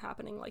it wasn't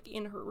happening, like,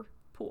 in her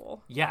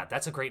pool. Yeah,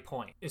 that's a great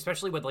point.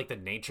 Especially with, like, the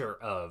nature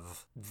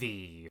of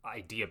the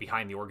idea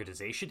behind the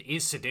organization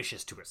is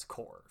seditious to its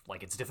core.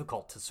 Like, it's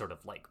difficult to sort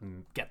of, like,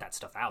 get that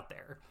stuff out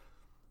there.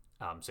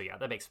 So yeah,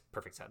 that makes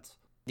perfect sense.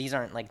 These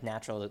aren't like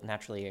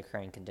naturally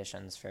occurring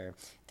conditions for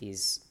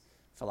these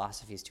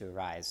philosophies to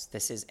arise.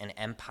 This is an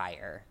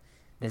empire.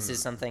 This is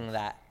something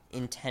that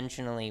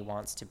intentionally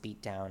wants to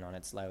beat down on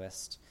its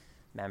lowest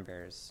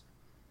members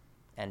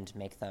and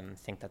make them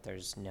think that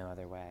there's no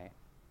other way.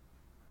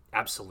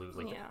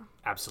 Absolutely. Yeah.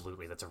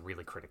 Absolutely. That's a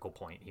really critical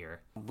point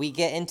here. We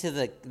get into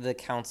the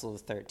Council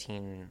of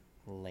 13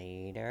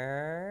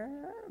 later,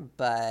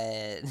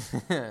 but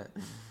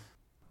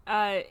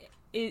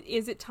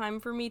Is it time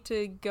for me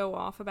to go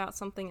off about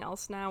something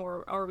else now,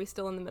 or are we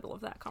still in the middle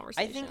of that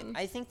conversation?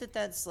 I think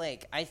that's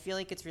like, I feel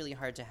like it's really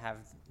hard to have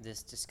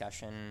this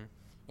discussion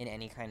in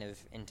any kind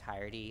of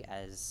entirety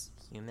as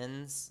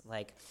humans.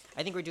 Like,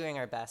 I think we're doing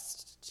our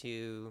best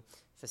to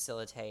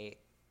facilitate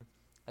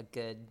a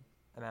good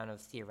amount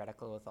of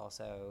theoretical with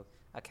also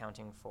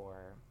accounting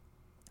for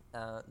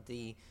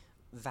the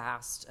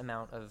vast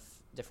amount of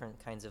different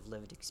kinds of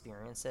lived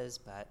experiences,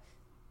 but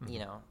you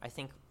know, I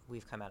think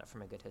we've come at it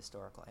from a good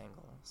historical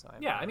angle. So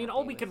Yeah, I mean,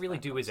 all we can really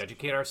do is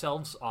educate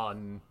ourselves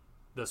on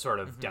the sort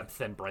of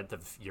depth and breadth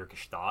of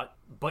Yeerkish thought.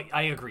 But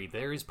I agree,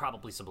 there is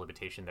probably some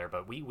limitation there,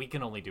 but we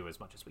can only do as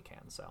much as we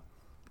can, so.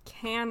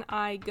 Can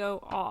I go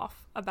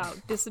off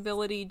about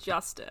disability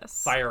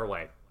justice? Fire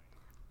away.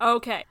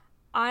 Okay.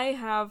 I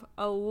have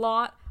a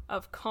lot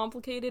of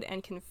complicated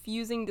and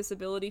confusing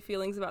disability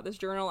feelings about this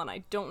journal, and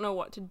I don't know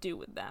what to do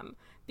with them.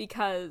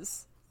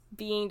 Because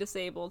being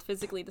disabled,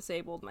 physically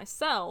disabled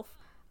myself,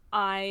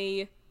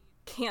 I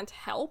can't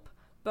help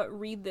but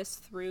read this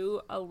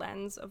through a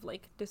lens of,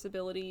 like,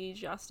 disability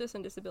justice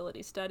and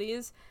disability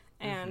studies,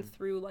 and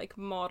through, like,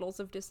 models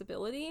of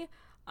disability,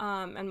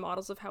 and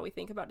models of how we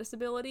think about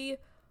disability,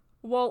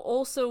 while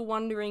also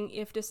wondering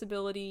if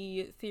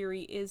disability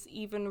theory is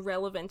even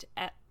relevant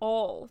at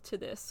all to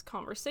this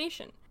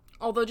conversation.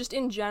 Although, just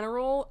in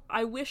general,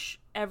 I wish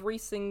every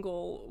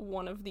single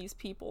one of these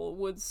people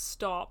would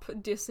stop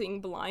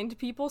dissing blind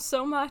people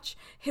so much.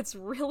 It's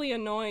really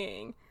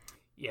annoying.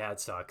 Yeah, it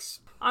sucks.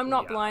 I'm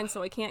not Yeah. blind,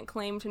 so I can't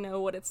claim to know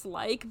what it's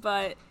like,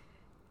 but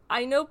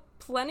I know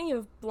plenty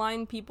of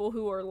blind people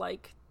who are,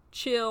 like,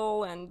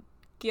 chill and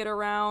get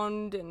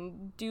around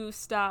and do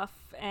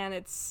stuff,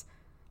 and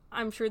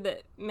I'm sure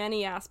that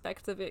many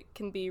aspects of it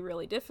can be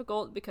really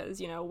difficult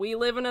because, you know, we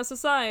live in a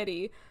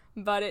society,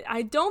 but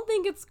I don't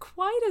think it's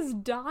quite as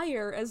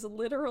dire as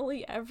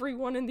literally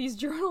everyone in these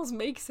journals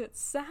makes it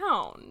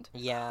sound.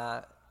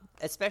 Yeah,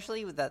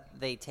 especially with that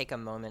they take a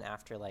moment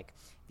after, like,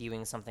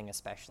 viewing something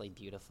especially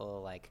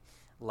beautiful, like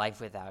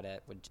Life Without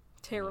It would...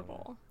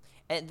 Terrible.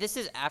 And this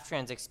is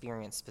Aftran's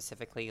experience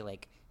specifically,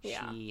 like,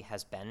 Yeah. she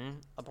has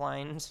been a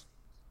blind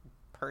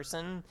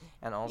person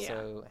and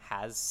also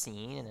has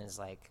seen and is,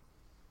 like,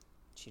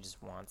 she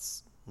just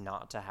wants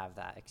not to have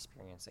that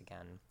experience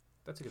again.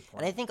 That's a good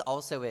point. And I think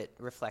also it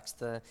reflects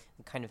the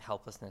kind of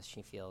helplessness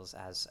she feels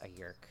as a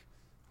Yeerk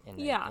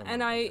Yeah, in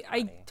and your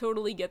I body.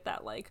 totally get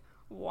that. Like,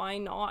 why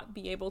not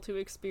be able to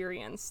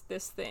experience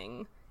this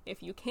thing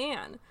if you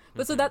can?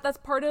 But so that's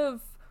part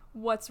of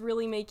what's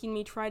really making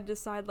me try to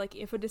decide, like,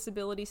 if a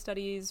disability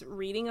studies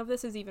reading of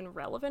this is even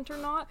relevant or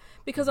not.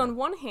 Because on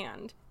one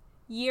hand,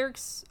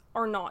 Yeerks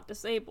are not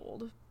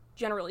disabled,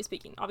 generally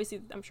speaking.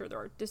 Obviously, I'm sure there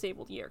are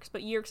disabled Yeerks,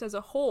 but Yeerks as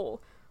a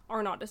whole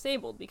are not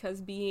disabled because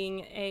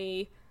being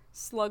a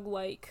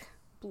slug-like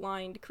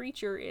blind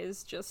creature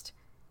is just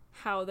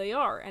how they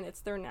are, and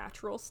it's their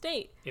natural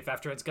state. If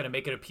after it's going to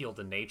make an appeal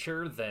to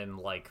nature, then,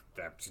 like,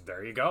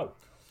 there you go.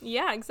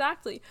 Yeah,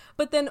 exactly.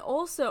 But then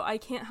also, I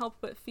can't help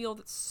but feel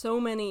that so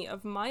many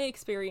of my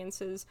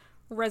experiences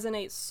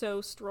resonate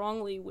so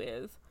strongly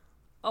with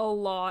a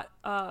lot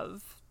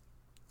of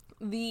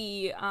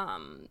the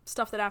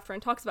stuff that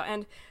Afrin talks about.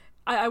 And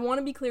I want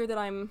to be clear that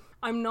I'm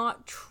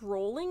not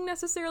trolling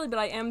necessarily, but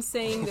I am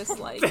saying this,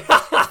 like,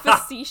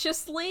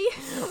 facetiously.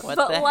 What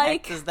but, the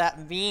like, heck does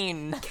that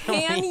mean?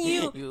 Can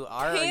you You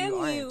are or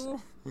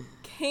you aren't.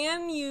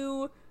 can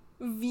you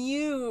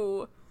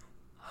view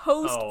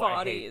host Oh, I hate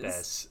bodies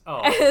this. Oh.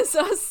 as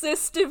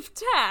assistive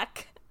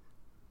tech?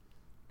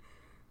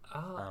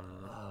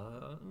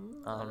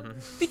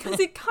 Because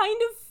it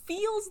kind of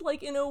feels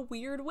like, in a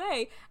weird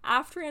way,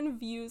 Aftran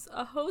views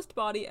a host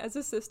body as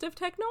assistive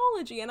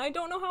technology, and I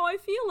don't know how I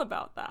feel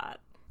about that.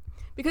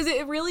 Because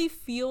it really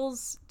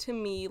feels to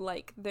me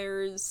like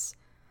there's...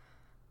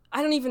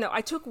 I don't even know.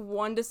 I took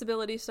one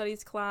disability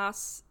studies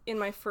class in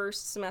my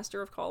first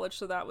semester of college,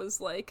 so that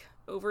was, like,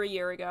 over a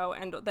year ago,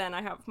 and then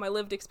I have my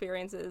lived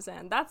experiences,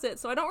 and that's it.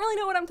 So I don't really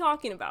know what I'm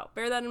talking about.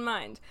 Bear that in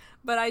mind.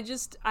 But I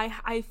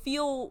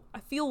feel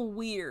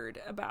weird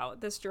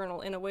about this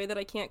journal in a way that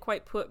I can't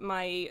quite put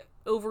my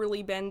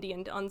overly bendy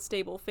and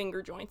unstable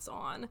finger joints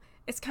on.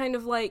 It's kind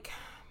of like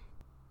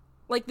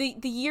the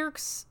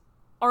Yeerks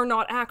are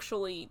not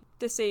actually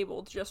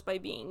disabled just by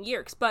being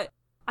Yeerks, but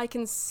I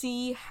can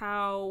see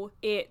how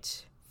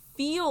it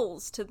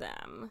feels to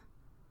them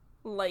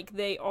like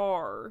they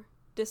are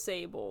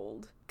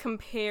disabled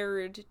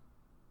compared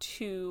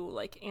to,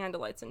 like,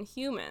 Andalites and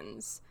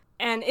humans.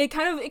 And it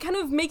kind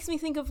of makes me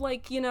think of,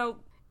 like, you know,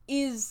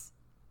 is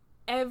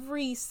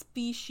every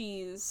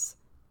species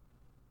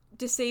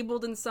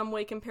disabled in some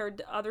way compared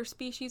to other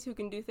species who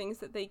can do things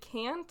that they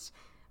can't?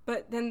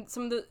 But then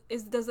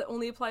does it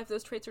only apply if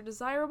those traits are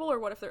desirable, or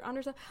what if they're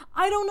under?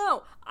 I don't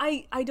know.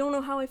 I don't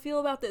know how I feel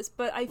about this,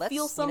 but I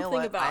feel something you know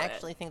what? about I it.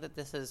 actually think that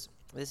this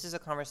is a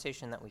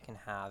conversation that we can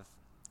have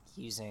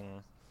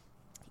using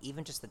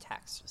even just the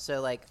text.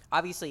 So, like,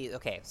 obviously,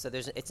 okay, so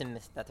it's a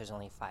myth that there's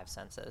only 5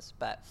 senses,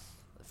 but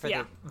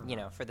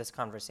for this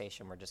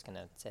conversation, we're just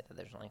gonna say that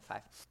there's only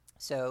 5.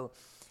 So,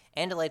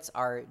 Andalites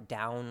are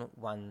down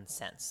 1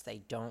 sense.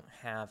 They don't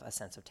have a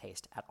sense of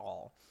taste at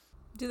all.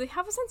 Do they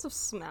have a sense of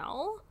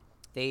smell?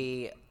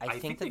 I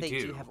think that they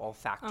do have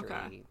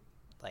olfactory,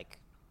 like,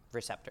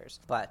 receptors,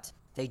 but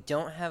they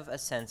don't have a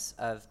sense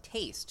of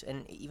taste.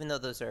 And even though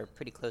those are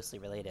pretty closely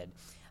related,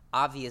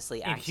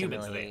 obviously, In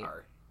humans, they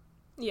are.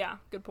 Yeah,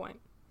 good point.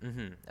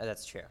 Mm-hmm. Oh,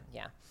 that's true.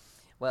 Yeah.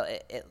 Well,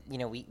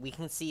 we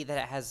can see that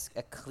it has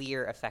a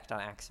clear effect on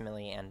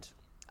Aximili and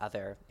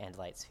other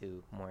Andalites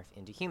who morph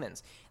into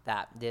humans.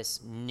 That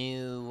this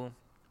new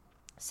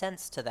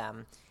sense to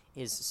them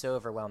is so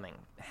overwhelming.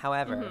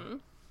 However,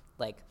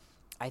 like,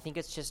 I think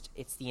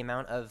it's the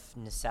amount of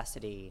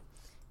necessity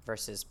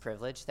versus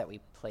privilege that we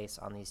place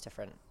on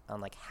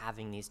like,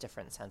 having these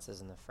different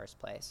senses in the first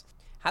place.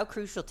 How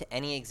crucial to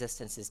any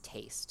existence is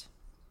taste?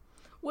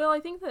 Well,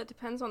 I think that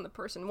depends on the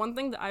person. One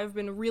thing that I've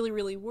been really,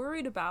 really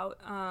worried about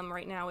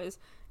right now is,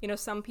 you know,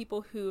 some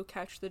people who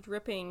catch the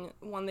dripping,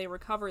 when they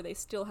recover, they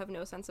still have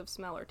no sense of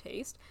smell or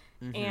taste.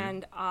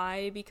 And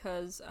I,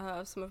 because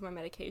of some of my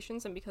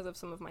medications and because of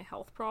some of my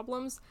health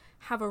problems,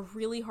 have a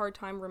really hard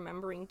time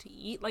remembering to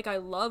eat. Like, I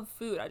love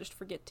food, I just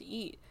forget to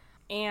eat.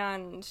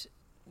 And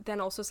then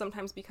also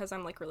sometimes because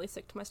I'm, like, really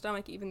sick to my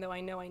stomach, even though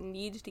I know I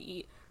need to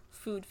eat,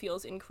 food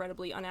feels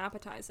incredibly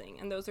unappetizing,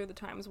 and those are the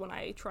times when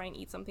I try and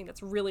eat something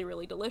that's really,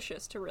 really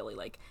delicious to really,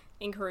 like,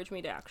 encourage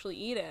me to actually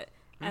eat it.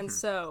 And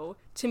so,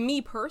 to me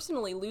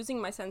personally,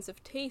 losing my sense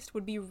of taste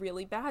would be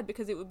really bad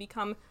because it would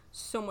become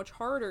so much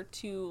harder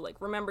to, like,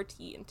 remember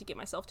to eat and to get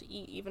myself to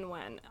eat even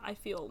when I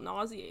feel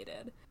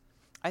nauseated.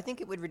 I think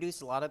it would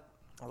reduce a lot of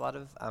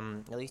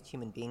at least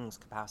human beings'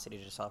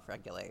 capacity to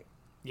self-regulate.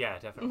 Yeah,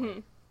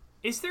 definitely.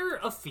 Is there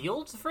a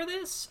field for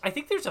this? I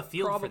think there's a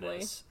field for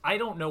this. I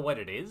don't know what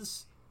it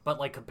is, but,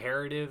 like,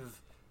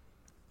 comparative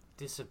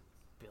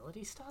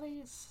disability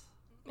studies?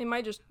 It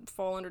might just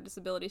fall under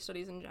disability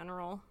studies in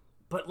general.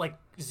 But, like,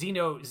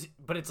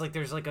 but it's like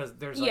there's a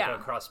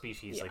cross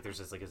species, like there's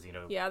just like a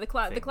xeno. Yeah, the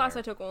class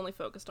I took only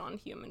focused on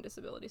human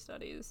disability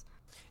studies.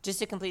 Just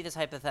to complete this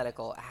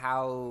hypothetical,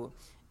 how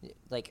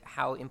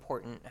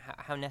important,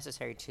 how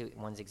necessary to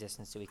one's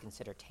existence do we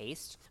consider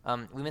taste?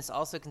 We must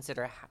also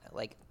consider,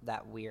 like,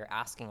 that we're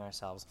asking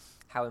ourselves,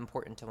 how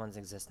important to one's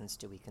existence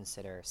do we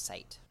consider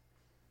sight?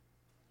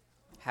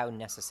 how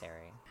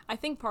necessary. I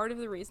think part of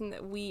the reason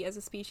that we as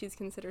a species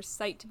consider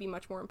sight to be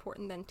much more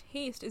important than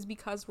taste is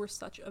because we're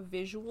such a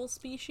visual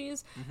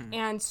species,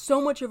 and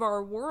so much of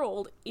our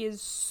world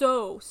is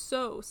so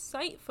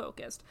sight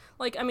focused.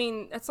 Like, I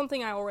mean, that's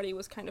something I already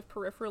was kind of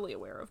peripherally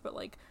aware of, but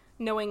like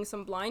knowing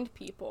some blind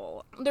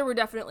people, there were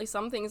definitely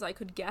some things I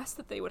could guess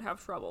that they would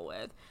have trouble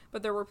with,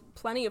 but there were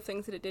plenty of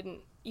things that it didn't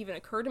even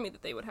occur to me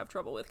that they would have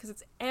trouble with, because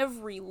it's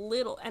every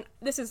little, and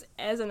this is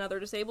as another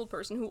disabled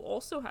person who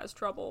also has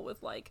trouble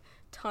with like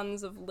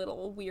tons of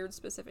little weird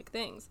specific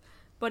things.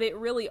 But it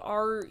really,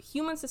 our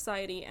human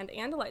society and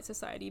Andalite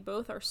society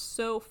both are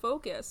so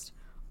focused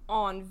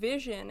on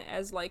vision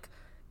as like,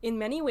 in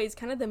many ways,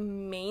 kind of the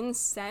main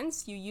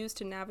sense you use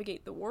to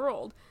navigate the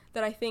world,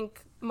 that I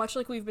think, much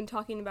like we've been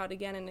talking about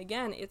again and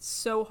again, it's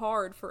so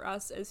hard for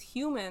us as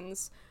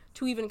humans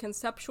to even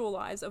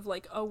conceptualize of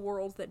like a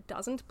world that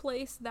doesn't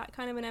place that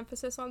kind of an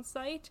emphasis on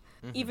sight,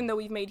 even though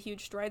we've made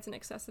huge strides in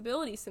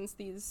accessibility since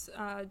these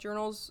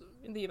journals,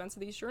 the events of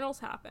these journals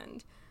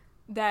happened,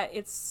 that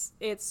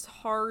it's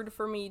hard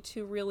for me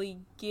to really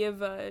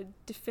give a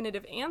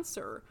definitive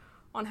answer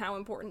on how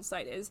important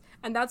sight is.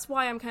 And that's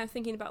why I'm kind of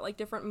thinking about like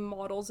different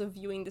models of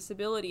viewing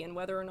disability and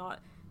whether or not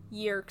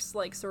Yerkes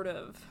like sort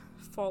of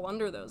fall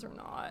under those or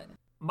not.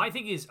 My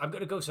thing is, I'm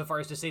going to go so far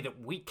as to say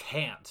that we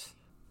can't.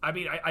 I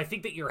mean, I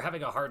think that you're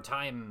having a hard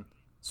time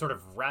sort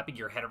of wrapping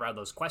your head around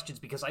those questions,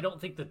 because I don't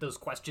think that those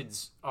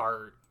questions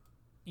are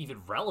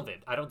even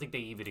relevant. I don't think they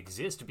even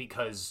exist,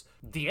 because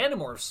the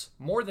Animorphs,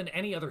 more than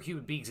any other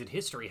human beings in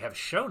history, have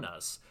shown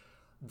us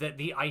that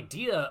the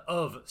idea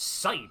of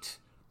sight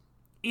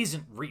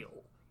isn't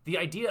real. The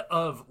idea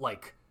of,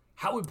 like,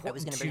 how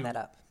important bring that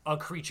up. a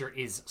creature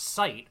is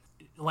sight,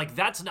 like,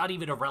 that's not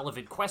even a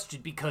relevant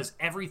question, because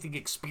everything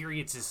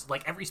experiences,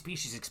 like, every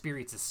species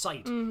experiences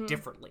sight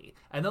differently.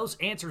 And those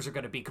answers are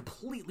going to be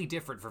completely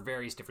different for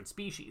various different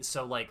species.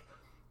 So, like,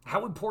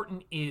 how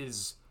important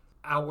is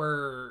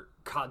our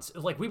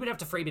like, we would have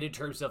to frame it in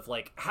terms of,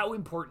 like, how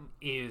important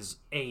is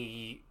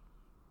a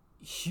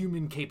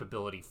human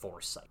capability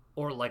for sight,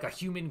 or like a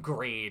human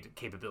grade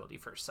capability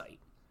for sight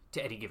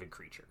to any given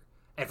creature.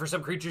 And for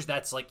some creatures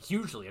that's like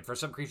hugely, and for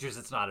some creatures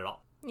it's not at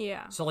all.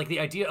 Yeah. So like the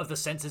idea of the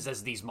senses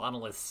as these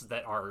monoliths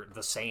that are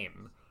the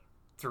same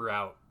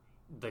throughout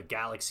the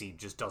galaxy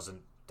just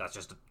doesn't, that's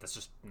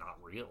just not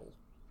real.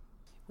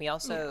 We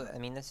also, I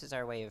mean, this is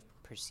our way of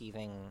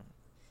perceiving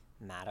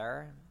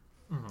matter,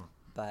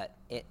 but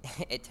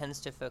it tends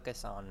to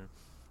focus on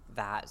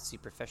that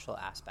superficial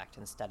aspect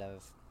instead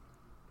of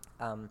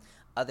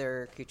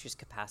other creatures'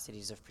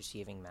 capacities of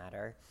perceiving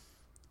matter,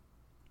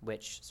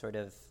 which sort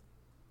of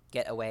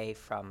get away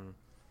from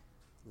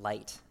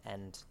light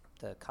and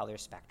the color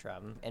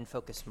spectrum and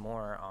focus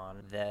more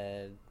on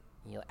the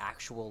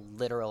actual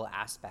literal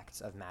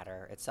aspects of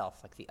matter itself,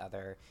 like the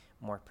other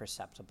more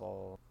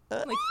perceptible,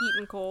 like heat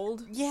and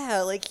cold.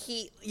 Yeah, like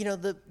heat,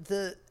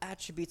 the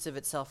attributes of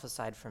itself,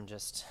 aside from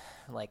just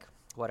like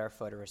what our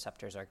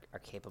photoreceptors are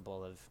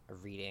capable of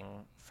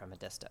reading from a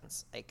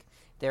distance. Like,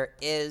 there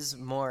is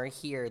more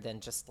here than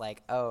just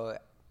like, oh,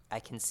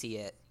 I can see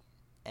it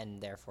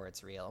and therefore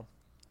it's real.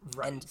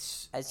 Right. And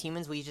as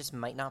humans, we just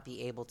might not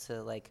be able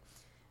to, like,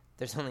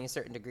 there's only a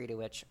certain degree to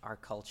which our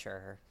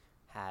culture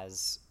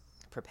has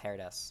prepared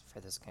us for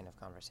this kind of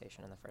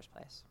conversation in the first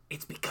place.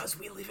 It's because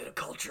we live in a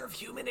culture of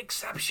human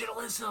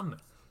exceptionalism.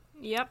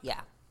 Yep.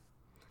 Yeah.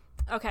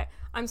 Okay,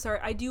 I'm sorry.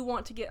 I do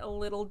want to get a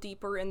little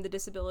deeper in the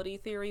disability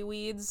theory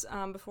weeds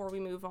before we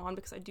move on,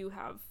 because I do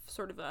have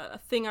sort of a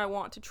thing I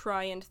want to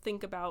try and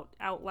think about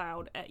out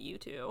loud at you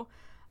two.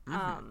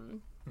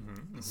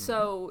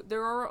 So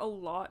there are a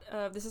lot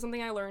of, this is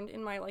something I learned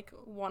in my like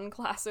one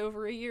class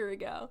over a year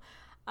ago,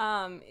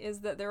 is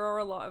that there are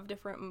a lot of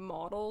different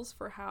models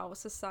for how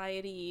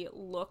society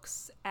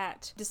looks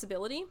at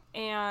disability,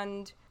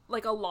 and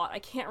like a lot, I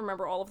can't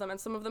remember all of them, and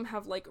some of them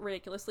have like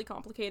ridiculously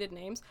complicated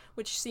names,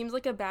 which seems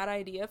like a bad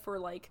idea for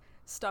like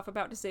stuff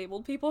about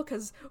disabled people,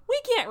 because we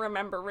can't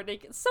remember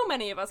so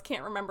many of us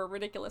can't remember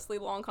ridiculously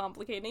long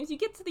complicated names. You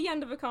get to the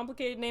end of a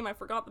complicated name, I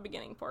forgot the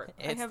beginning part.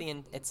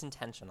 It's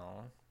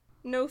intentional.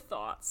 No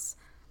thoughts.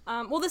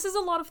 Well, this is a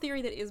lot of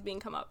theory that is being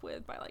come up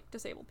with by like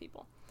disabled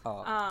people.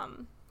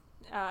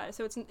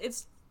 So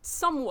it's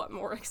somewhat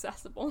more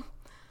accessible.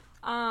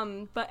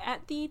 But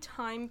at the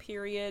time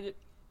period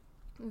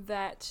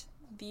that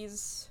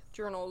these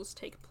journals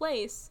take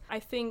place, I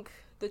think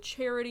the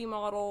charity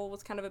model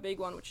was kind of a big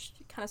one, which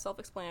is kind of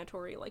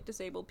self-explanatory, like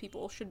disabled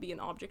people should be an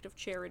object of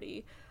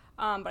charity.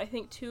 But I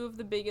think two of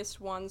the biggest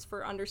ones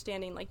for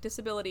understanding like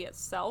disability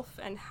itself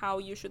and how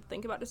you should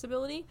think about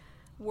disability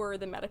were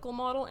the medical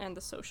model and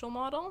the social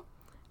model.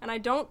 And I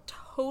don't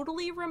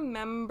totally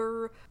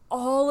remember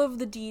all of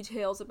the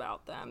details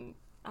about them.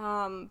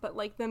 But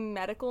like the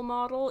medical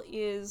model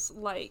is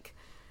like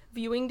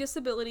viewing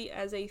disability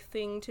as a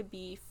thing to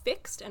be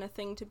fixed and a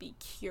thing to be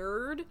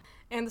cured.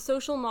 And the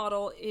social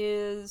model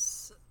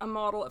is a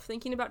model of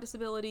thinking about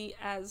disability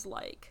as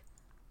like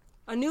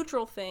a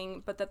neutral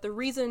thing, but that the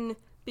reason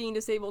being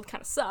disabled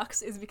kind of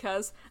sucks is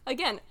because,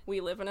 again,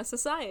 we live in a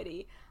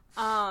society.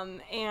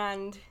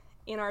 And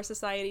in our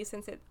society,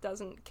 since it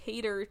doesn't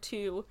cater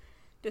to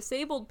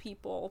disabled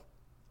people,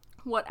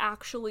 what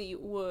actually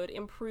would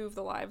improve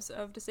the lives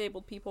of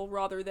disabled people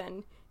rather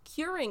than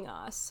curing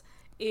us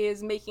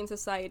is making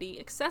society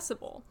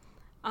accessible.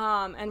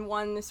 And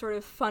one sort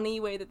of funny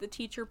way that the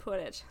teacher put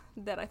it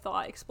that I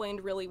thought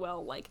explained really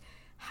well, like,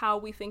 how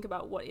we think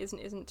about what is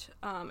and isn't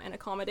an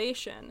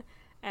accommodation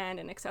and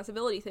an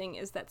accessibility thing,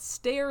 is that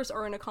stairs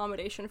are an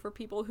accommodation for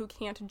people who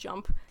can't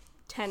jump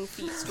 10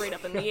 feet straight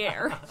up in the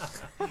air.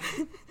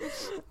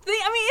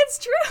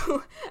 It's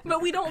true,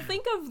 but we don't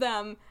think of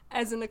them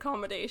as an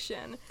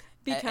accommodation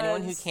because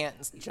Anyone who can't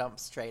jump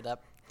straight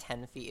up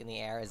 10 feet in the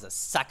air is a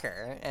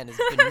sucker and is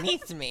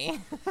beneath me.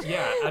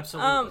 Yeah,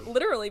 absolutely.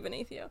 literally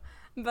beneath you.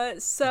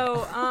 But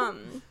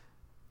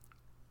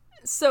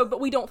but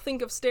we don't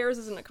think of stairs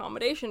as an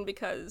accommodation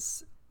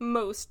because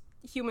most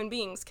human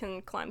beings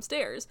can climb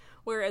stairs,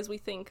 whereas we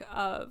think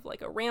of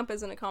like a ramp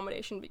as an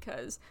accommodation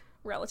because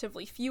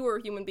relatively fewer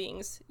human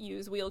beings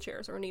use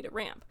wheelchairs or need a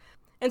ramp.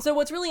 And so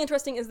what's really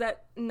interesting is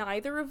that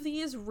neither of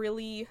these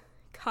really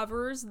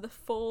covers the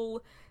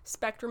full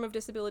spectrum of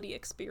disability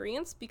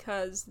experience,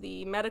 because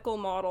the medical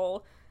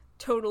model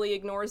totally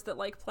ignores that,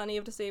 like, plenty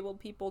of disabled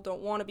people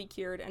don't want to be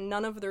cured, and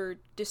none of their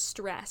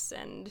distress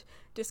and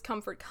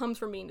discomfort comes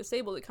from being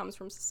disabled, it comes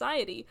from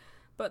society.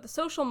 But the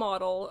social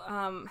model,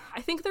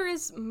 I think there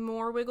is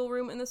more wiggle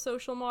room in the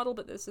social model,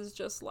 but this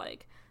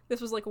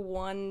was like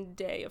one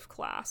day of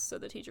class, so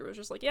the teacher was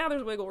just like, yeah,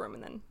 there's wiggle room,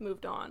 and then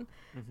moved on.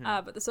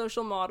 But the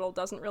social model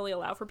doesn't really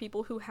allow for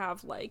people who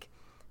have, like,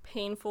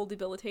 painful,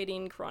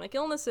 debilitating chronic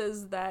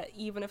illnesses that,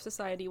 even if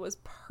society was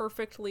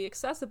perfectly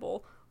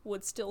accessible,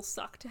 would still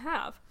suck to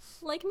have,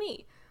 like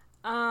me.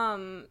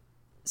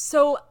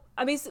 So,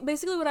 I mean,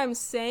 basically what I'm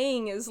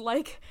saying is,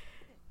 like,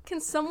 can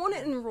someone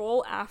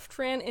enroll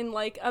Aftran in,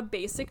 like, a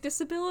basic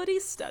disability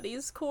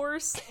studies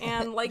course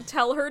and, like,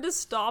 tell her to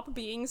stop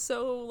being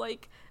so,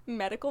 like,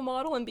 medical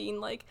model and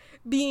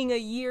being a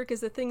year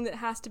because the thing that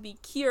has to be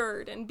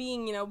cured, and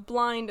being, you know,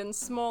 blind and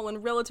small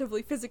and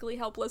relatively physically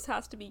helpless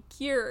has to be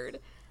cured,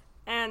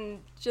 and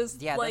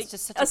just, like, that's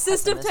just such a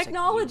assistive pessimistic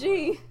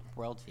technology.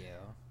 Worldview.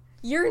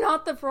 You're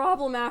not the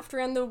problem,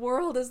 Aftran. The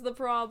world is the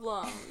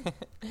problem.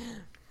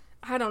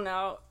 I don't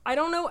know.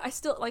 I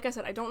still, like I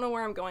said, I don't know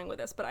where I'm going with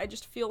this, but I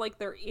just feel like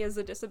there is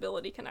a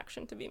disability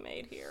connection to be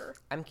made here.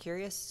 I'm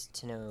curious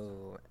to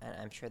know, and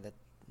I'm sure that,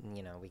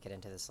 you know, we get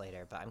into this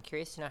later, but I'm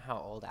curious to know how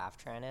old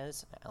Aftran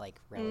is,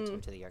 like,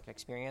 relative to the York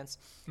experience,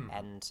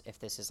 and if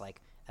this is,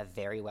 like, a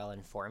very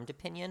well-informed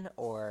opinion,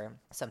 or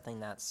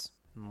something that's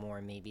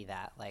more maybe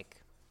that, like,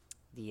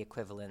 the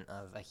equivalent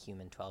of a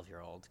human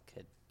 12-year-old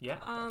could... Yeah.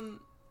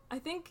 I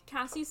think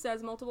Cassie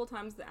says multiple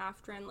times that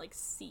Aftran, like,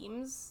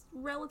 seems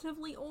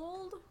relatively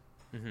old,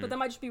 but that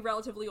might just be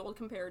relatively old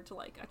compared to,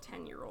 like, a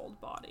 10-year-old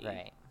body.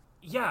 Right.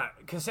 Yeah,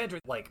 Cassandra,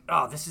 like,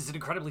 this is an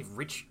incredibly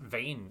rich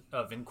vein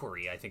of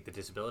inquiry, I think, the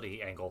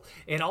disability angle.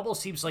 It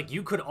almost seems like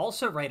you could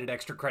also write an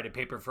extra credit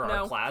paper for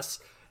our class,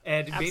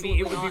 and maybe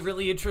it would be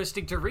really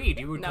interesting to read.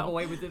 You would come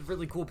away with a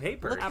really cool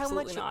paper. Look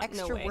Absolutely how much not. No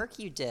extra way. work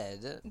you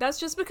did. That's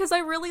just because I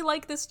really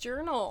like this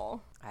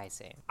journal. I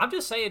see. I'm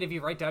just saying, if you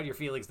write down your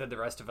feelings, then the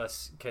rest of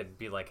us can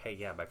be like, hey,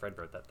 yeah, my friend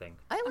wrote that thing.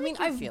 I mean,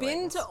 your I've been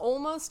feelings. to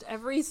almost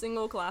every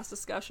single class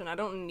discussion. I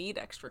don't need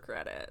extra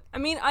credit. I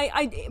mean,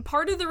 I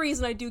part of the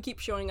reason I do keep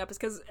showing up is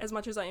because as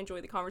much as I enjoy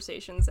the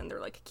conversations and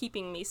they're, like,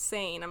 keeping me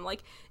sane, I'm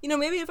like, you know,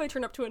 maybe if I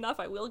turn up to enough,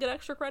 I will get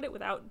extra credit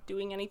without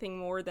doing anything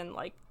more than,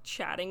 like,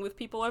 chatting with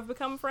people I've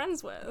become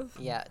friends with.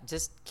 Yeah,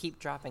 just keep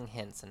dropping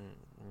hints, and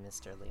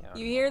Mr. Leone.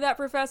 You hear that,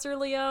 Professor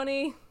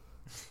Leone?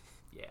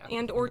 Yeah.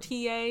 And or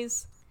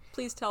TAs?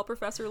 Please tell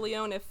Professor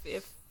Leone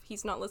if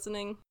he's not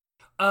listening.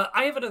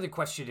 I have another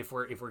question if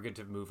we're good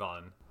to move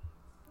on.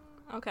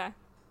 Okay.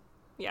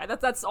 Yeah,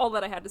 that's all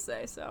that I had to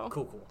say, so.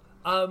 Cool.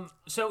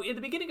 So in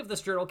the beginning of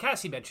this journal,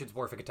 Cassie mentions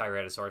Morphic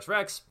Tyrannosaurus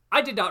Rex. I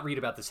did not read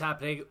about this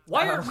happening.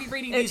 Why aren't we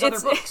reading these other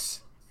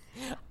books?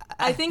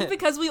 I think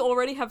because we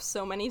already have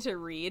so many to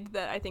read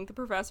that I think the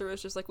professor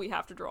was just like, we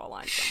have to draw a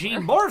line She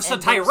somewhere. morphs a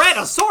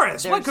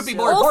Tyrannosaurus! What could be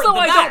more Also, important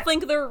than I that? don't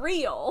think they're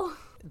real.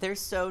 They're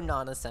so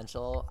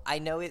non-essential. I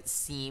know it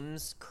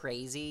seems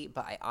crazy,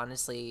 but I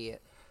honestly...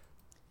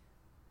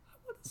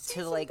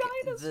 To, like,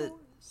 the...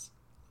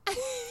 to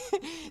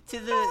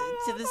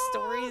the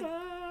story... To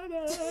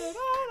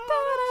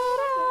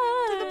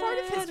the part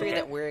of history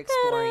that we're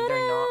exploring,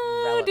 they're not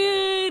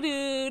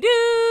relevant.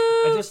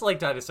 I just like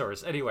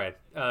dinosaurs. Anyway,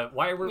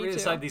 why are we Me reading too.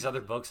 aside these other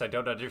books? I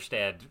don't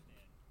understand.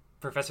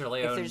 Professor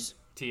Leone, there's-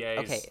 TAs,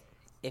 Okay,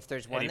 if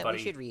there's one that Anybody?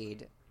 we should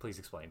read, please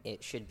explain.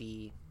 it should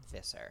be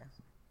Visser.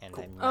 And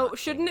I'm Oh, not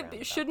shouldn't kidding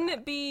around shouldn't about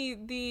it be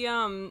the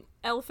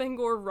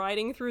Elfangor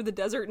riding through the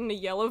desert in a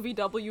yellow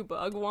VW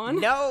bug one?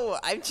 that. No,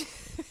 I'm just...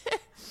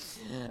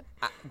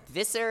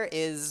 Visser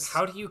is...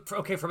 How do you...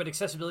 Okay, from an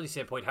accessibility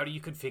standpoint, how do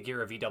you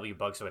configure a VW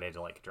bug so it had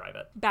to, like, drive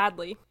it?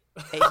 Badly.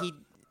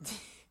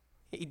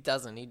 He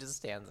doesn't. He just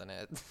stands in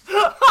it.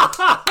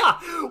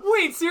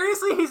 Wait,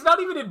 seriously? He's not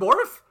even in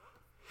Morph?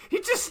 He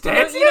just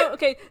stands in it?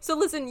 Okay, so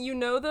listen, you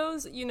know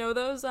those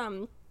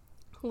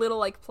little,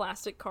 like,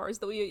 plastic cars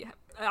that we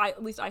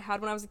at least I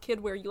had when I was a kid,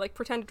 where you like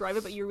pretend to drive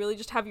it, but you really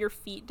just have your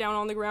feet down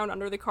on the ground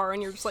under the car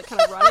and you're just like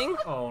kind of running.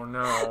 Oh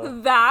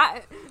no.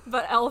 That,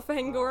 but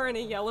Elfangor in a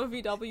yellow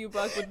VW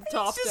Bug with the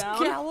top Just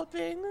down.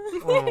 galloping.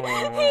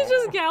 He's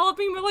just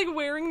galloping, but like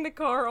wearing the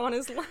car on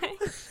his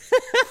legs.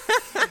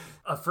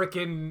 A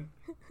frickin'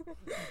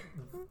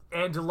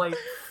 Andalite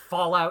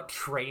Fallout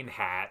train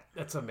hat.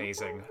 That's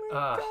amazing.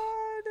 God.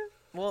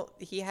 Well,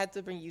 he had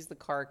to use the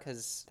car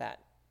because that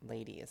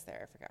lady is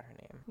there. I forgot her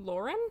name.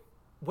 Lauren?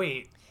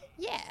 Wait.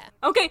 Yeah.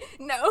 Okay,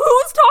 no,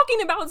 who's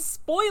talking about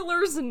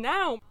spoilers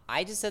now?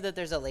 I just said that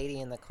there's a lady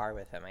in the car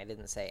with him. I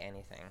didn't say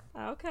anything.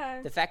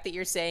 Okay. The fact that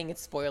you're saying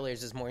it's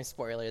spoilers is more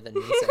spoiler than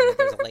me saying that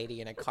there's a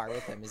lady in a car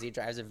with him as he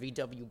drives a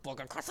VW Bug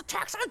across the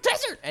tracks on a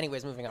desert.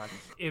 Anyways, moving on.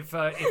 If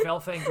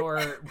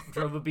Elfangor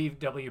drove a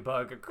VW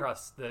Bug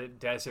across the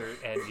desert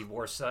and he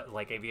wore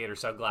like aviator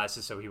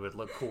sunglasses so he would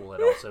look cool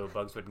and also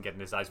bugs wouldn't get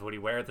in his eyes, would he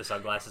wear the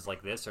sunglasses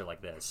like this or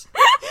like this?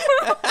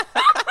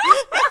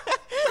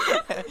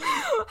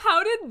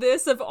 How did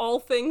this, of all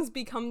things,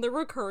 become the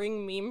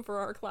recurring meme for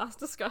our class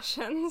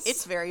discussions?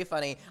 It's very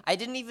funny. I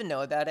didn't even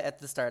know about it at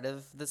the start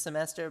of the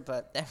semester,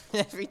 but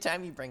every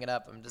time you bring it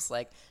up, I'm just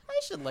like, I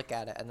should look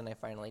at it. And then I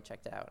finally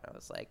checked it out, and I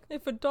was like,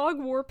 If a dog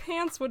wore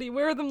pants, would he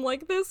wear them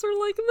like this or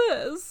like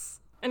this?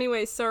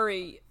 Anyway,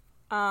 sorry.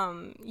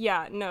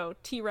 Yeah, no,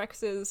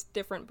 T-Rex's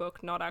different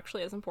book, not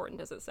actually as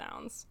important as it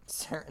sounds.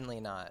 certainly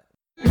not.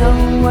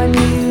 No one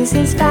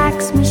uses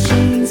fax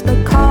machines,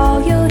 but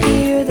call, you'll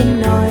hear the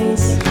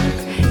noise.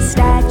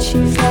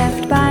 Statues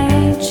left by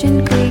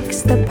ancient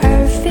Greeks, the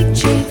perfect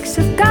cheeks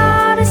of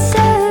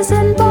goddesses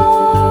and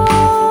boys.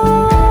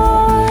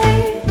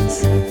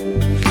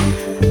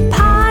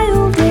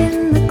 Piled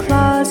in the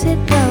closet,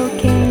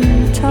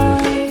 broken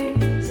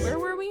toys. Where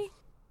were we?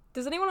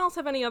 Does anyone else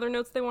have any other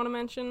notes they want to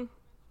mention?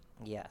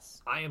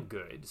 Yes. I am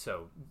good,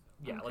 so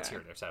yeah, let's Okay.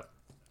 hear it. So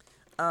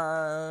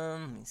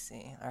Let me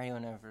see. I already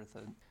went over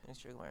the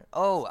history learn.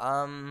 Oh,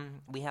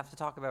 we have to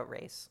talk about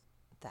race.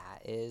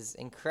 That is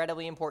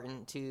incredibly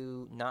important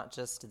to not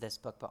just this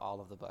book, but all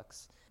of the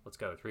books. let's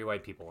go. 3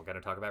 white people. We're going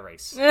to talk about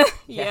race.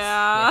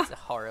 Yeah. It's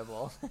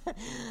horrible.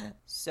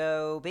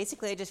 So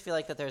basically, I just feel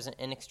like that there's an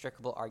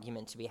inextricable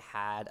argument to be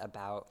had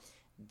about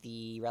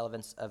the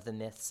relevance of the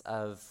myths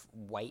of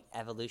white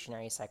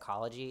evolutionary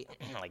psychology,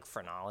 like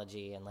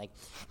phrenology,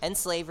 and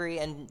slavery,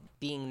 and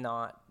being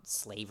not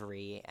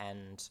slavery,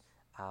 and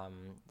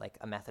like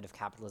a method of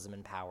capitalism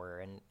and power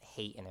and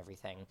hate and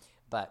everything,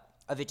 but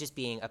of it just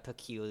being a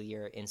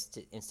peculiar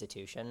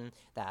institution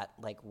that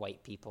like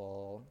white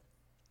people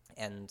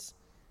and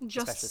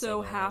Just especially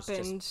so slave owners,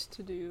 happened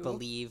to do.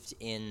 believed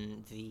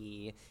in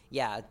the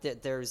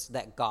there's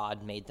that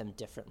God made them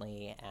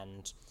differently,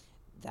 and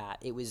that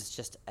it was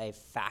just a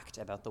fact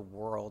about the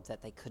world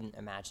that they couldn't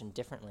imagine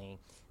differently,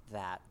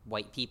 that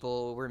white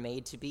people were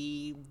made to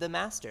be the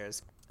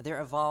masters.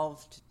 They're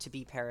evolved to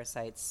be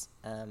parasites,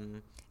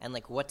 and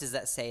like what does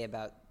that say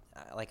about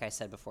like I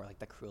said before, like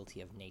the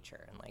cruelty of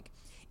nature, and like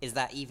is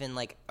that even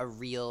like a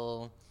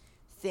real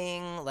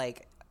thing?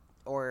 Like,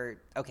 or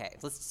okay,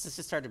 let's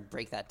just start to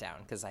break that down,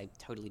 because I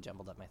totally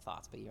jumbled up my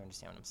thoughts, but you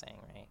understand what I'm saying,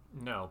 right?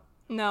 No.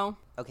 No.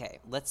 Okay,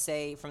 let's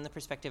say from the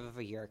perspective of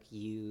a Yeerk,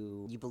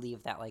 you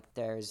believe that like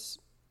there's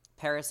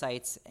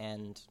parasites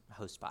and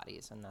host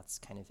bodies, and that's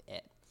kind of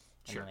it.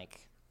 Sure. And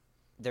like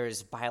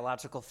there's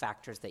biological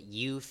factors that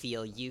you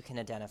feel you can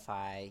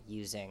identify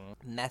using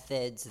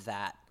methods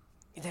that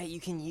you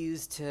can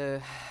use to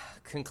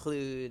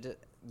conclude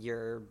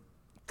your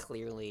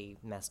clearly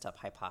messed up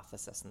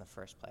hypothesis in the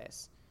first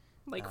place.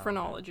 Like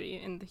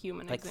phrenology in the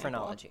human Like example.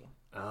 phrenology.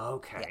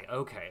 Okay.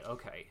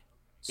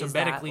 So Is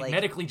that, like-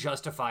 medically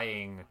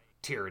justifying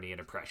tyranny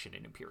and oppression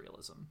and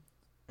imperialism.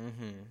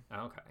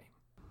 Mm-hmm. Okay.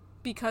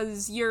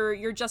 Because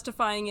you're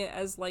justifying it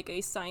as like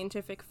a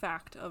scientific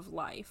fact of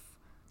life.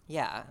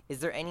 Yeah. Is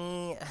there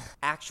any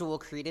actual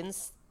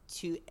credence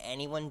to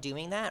anyone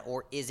doing that,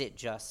 or is it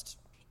just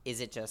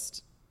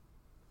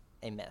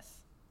a myth?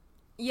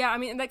 Yeah, I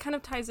mean, that kind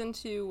of ties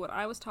into what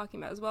I was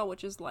talking about as well,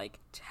 which is like,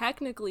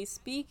 technically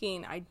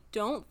speaking, I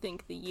don't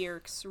think the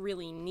Yeerks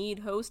really need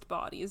host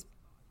bodies,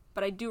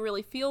 but I do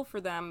really feel for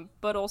them,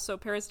 but also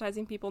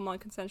parasitizing people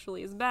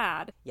non-consensually is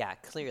bad. Yeah,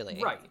 clearly.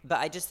 Right. But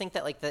I just think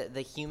that like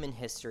the human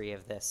history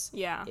of this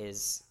Yeah.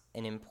 is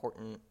an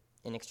important,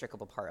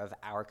 inextricable part of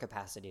our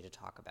capacity to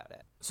talk about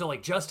it. So,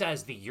 like, just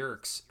as the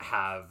Yeerks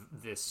have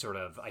this sort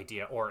of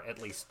idea, or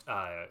at least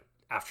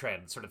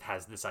Aftran sort of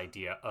has this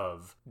idea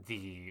of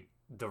the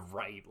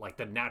right, like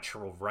the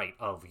natural right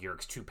of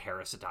Yeerks to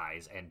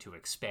parasitize and to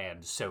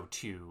expand, so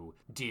too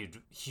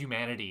did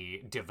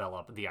humanity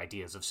develop the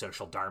ideas of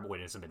social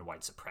Darwinism and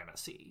white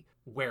supremacy.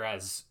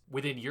 Whereas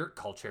within Yeerk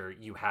culture,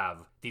 you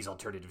have these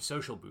alternative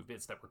social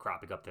movements that were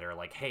cropping up that are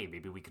like, hey,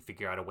 maybe we could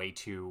figure out a way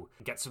to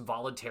get some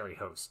voluntary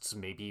hosts.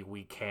 Maybe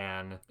we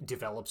can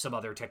develop some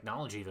other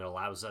technology that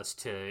allows us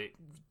to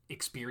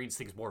experience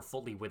things more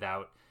fully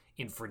without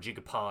infringing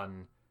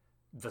upon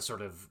the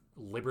sort of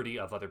liberty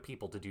of other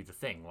people to do the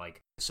thing.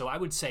 Like, so I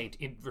would say,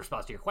 in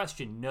response to your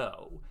question,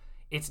 no.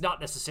 it's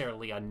not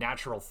necessarily a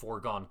natural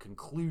foregone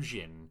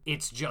conclusion.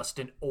 It's just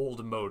an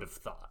old mode of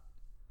thought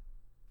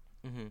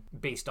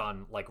based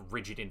on like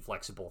rigid,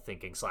 inflexible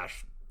thinking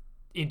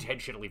 /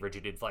 intentionally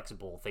rigid,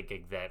 inflexible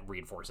thinking that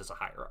reinforces a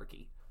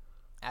hierarchy.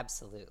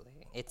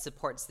 Absolutely. It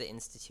supports the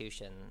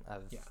institution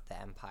of the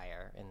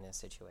empire in this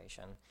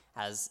situation,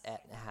 as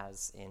it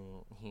has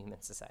in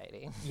human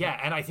society. Yeah,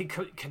 and I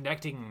think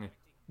connecting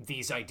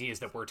these ideas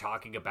that we're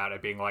talking about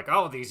and being like,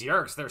 oh, these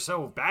Yeerks, they're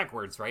so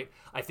backwards, right?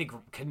 I think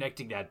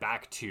connecting that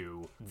back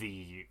to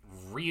the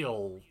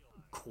real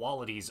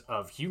qualities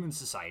of human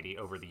society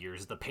over the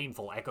years, the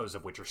painful echoes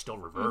of which are still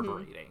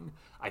reverberating,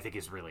 I think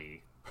is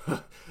really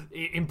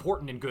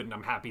important and good, and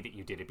I'm happy that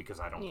you did it, because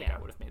I don't think I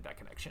would have made that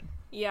connection.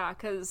 Yeah,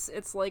 because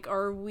it's like,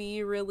 are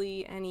we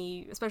really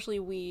especially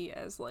we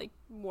as like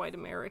white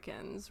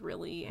Americans,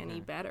 really any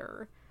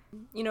better?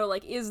 You know,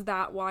 like, is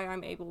that why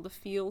I'm able to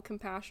feel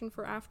compassion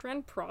for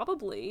Aftran?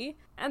 Probably.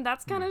 And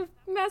that's kind of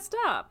messed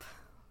up.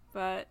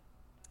 But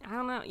I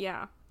don't know.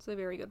 Yeah, it's a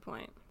very good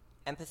point.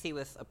 Empathy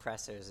with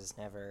oppressors is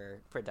never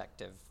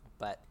productive,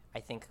 but I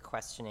think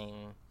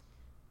questioning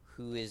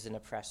who is an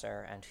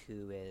oppressor and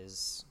who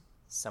is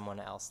someone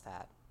else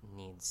that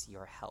needs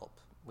your help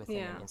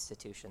within an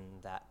institution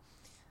that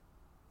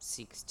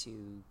seeks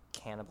to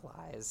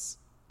cannibalize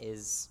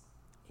is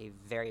a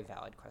very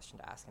valid question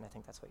to ask, and I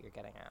think that's what you're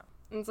getting at.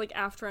 And it's like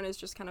Aftran is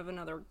just kind of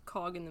another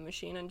cog in the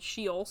machine, and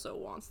she also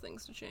wants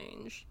things to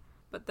change.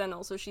 But then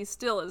also she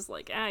still is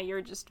like,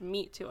 you're just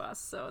meat to us.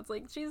 So it's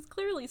like she's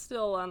clearly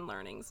still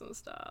unlearning some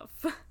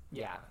stuff.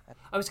 Yeah.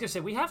 I was going to say,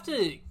 we have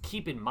to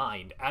keep in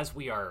mind, as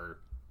we are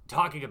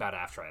talking about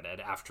Aftran and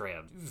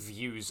Aftran's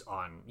views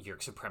on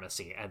Yeerk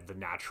supremacy and the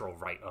natural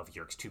right of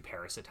Yeerks to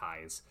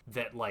parasitize,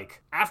 that,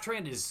 like,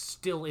 Aftran is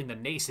still in the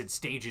nascent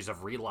stages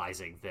of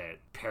realizing that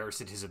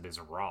parasitism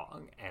is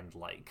wrong, and,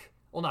 like,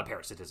 well, not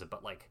parasitism,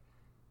 but, like,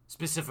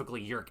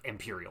 specifically Yeerk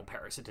imperial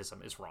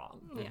parasitism is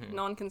wrong. Yeah,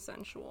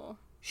 non-consensual.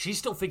 She's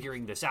still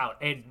figuring this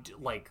out, and,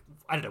 like,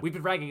 I don't know, we've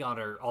been ragging on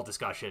her all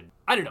discussion.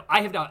 I don't know,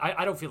 I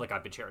don't feel like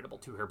I've been charitable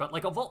to her, but,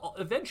 like,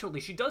 eventually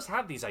she does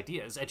have these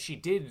ideas, and she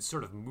did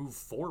sort of move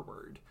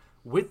forward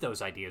with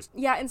those ideas.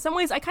 Yeah, in some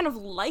ways I kind of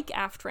like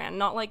Aftran,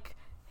 not like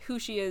who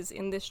she is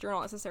in this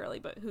journal necessarily,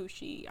 but who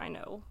she, I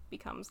know,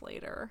 becomes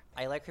later.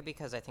 I like her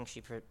because I think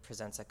she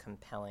presents a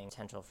compelling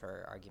potential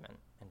for argument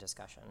and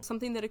discussion.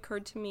 Something that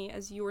occurred to me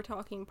as you were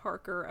talking,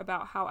 Parker,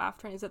 about how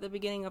Aftran is at the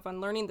beginning of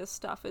unlearning this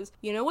stuff is,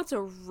 you know what's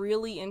a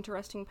really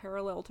interesting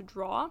parallel to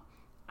draw?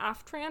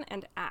 Aftran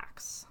and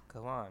Axe.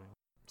 Go on.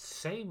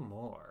 Say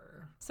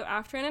more. So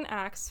Aftran and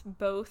Axe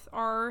both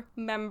are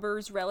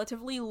members,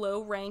 relatively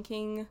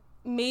low-ranking,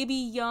 maybe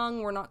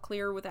young, we're not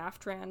clear with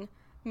Aftran,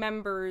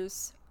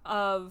 members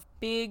of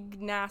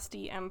big,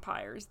 nasty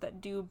empires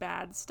that do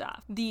bad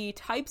stuff. The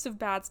types of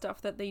bad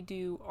stuff that they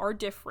do are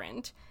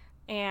different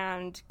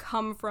and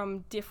come from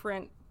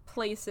different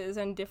places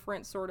and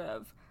different sort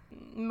of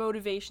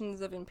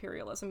motivations of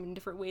imperialism and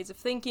different ways of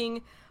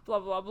thinking, blah,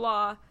 blah,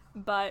 blah.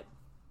 But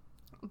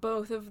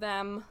both of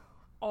them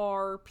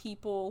are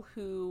people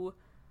who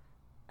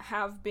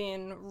have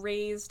been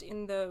raised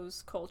in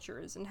those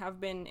cultures and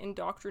have been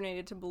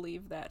indoctrinated to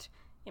believe that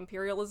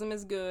imperialism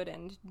is good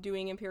and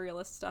doing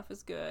imperialist stuff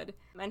is good,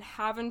 and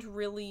haven't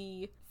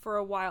really for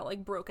a while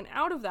like broken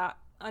out of that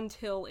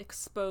until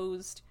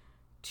exposed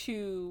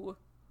to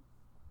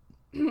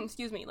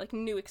excuse me, like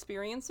new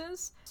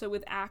experiences. So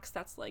with Axe,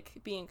 that's like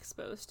being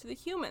exposed to the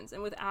humans,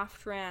 and with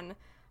Aftran,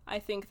 I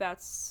think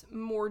that's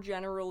more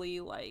generally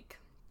like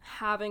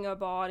having a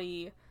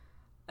body,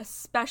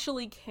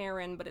 especially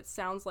Karen, but it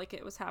sounds like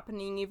it was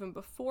happening even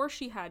before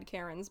she had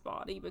Karen's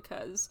body,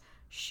 because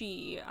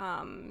she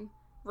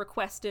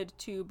requested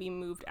to be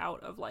moved out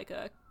of like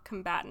a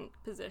combatant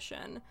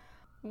position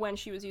when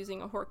she was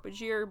using a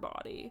Hork-Bajir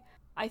body.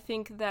 I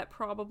think that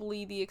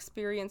probably the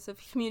experience of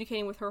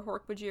communicating with her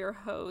Hork-Bajir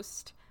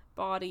host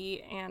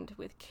body and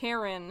with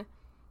Karen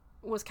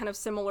was kind of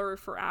similar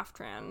for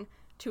Aftran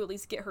to at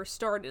least get her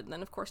started, and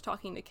then of course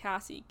talking to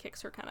Cassie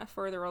kicks her kind of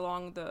further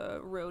along the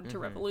road to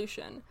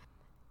revolution.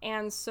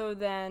 And so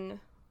then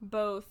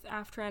both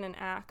Aftran and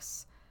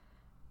Axe,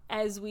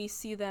 as we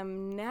see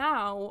them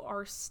now,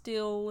 are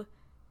still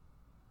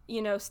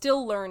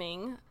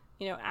learning.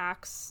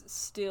 Axe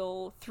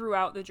still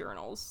throughout the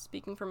journals,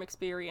 speaking from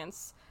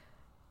experience,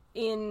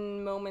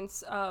 in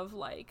moments of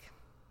like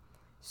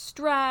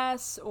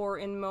stress or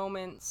in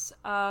moments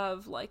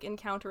of like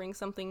encountering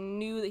something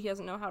new that he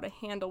doesn't know how to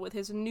handle with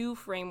his new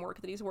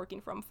framework that he's working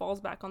from,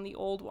 falls back on the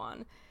old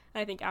one.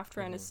 And I think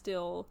Aftran is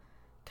still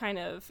kind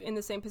of in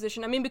the same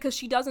position. I mean, because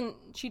she doesn't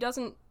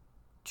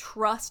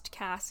trust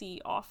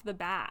Cassie off the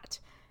bat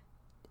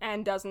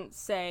and doesn't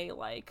say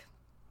like,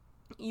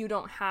 you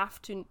don't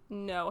have to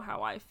know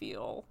how I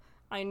feel.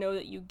 I know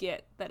that you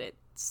get that it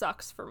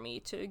sucks for me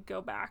to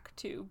go back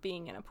to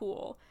being in a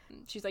pool.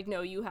 She's like,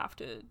 no, you have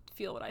to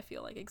feel what I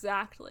feel like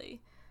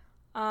exactly.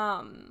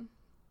 And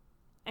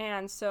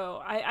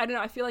so I don't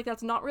know, I feel like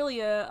that's not really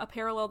a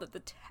parallel that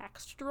the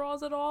text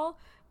draws at all,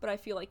 but I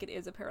feel like it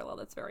is a parallel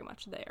that's very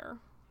much there.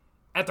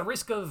 At the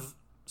risk of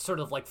sort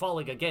of like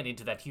falling again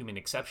into that human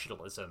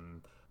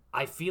exceptionalism,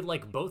 I feel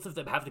like both of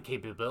them have the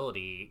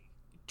capability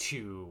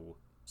to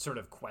sort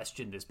of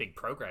question this big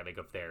programming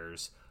of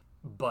theirs,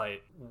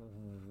 but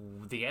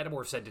the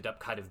Animorphs ended up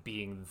kind of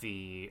being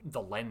the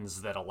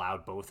lens that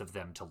allowed both of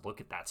them to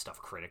look at that stuff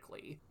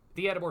critically.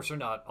 The Animorphs are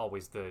not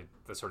always the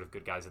sort of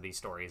good guys of these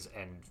stories,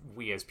 and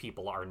we as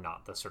people are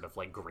not the sort of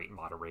like great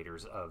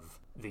moderators of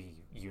the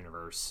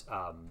universe.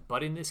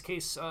 But in this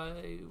case,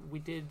 we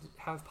did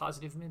have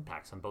positive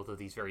impacts on both of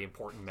these very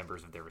important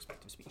members of their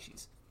respective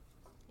species.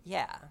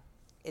 Yeah.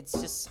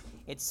 It's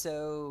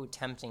so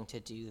tempting to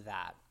do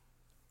that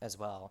as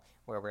well,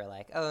 where we're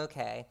like, oh,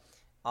 okay,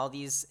 all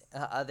these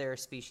other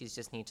species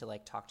just need to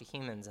like talk to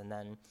humans, and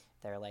then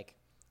their like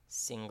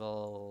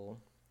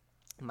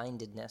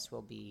single-mindedness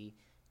will be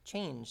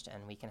changed,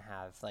 and we can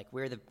have like,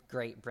 we're the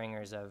great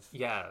bringers of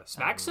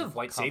smacks of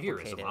white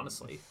saviorism,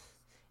 honestly.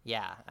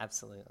 Yeah,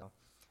 absolutely.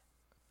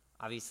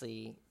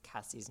 Obviously,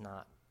 Cassie's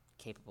not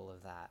capable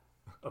of that.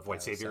 Of white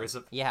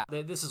saviorism? Yeah.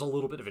 This is a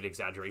little bit of an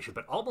exaggeration,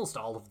 but almost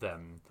all of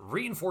them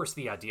reinforce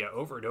the idea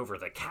over and over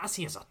that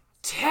Cassie is a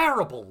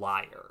terrible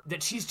liar.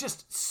 That she's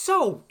just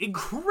so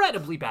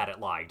incredibly bad at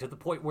lying, to the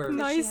point where...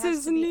 Nice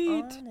is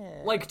neat.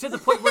 Like, to the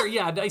point where,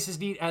 nice is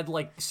neat, and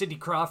like, Cindy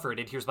Crawford,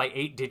 and here's my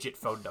 8-digit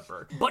phone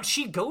number. But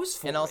she goes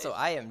for it. And also,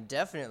 I am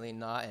definitely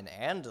not an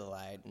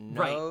Andalite.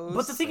 No, right.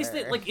 But the thing is sir.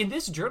 that, like, in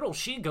this journal,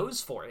 she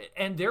goes for it,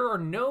 and there are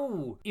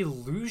no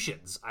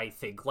illusions, I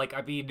think. Like,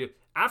 I mean,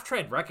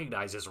 Aftrad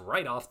recognizes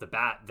right off the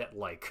bat that,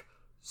 like,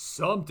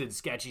 something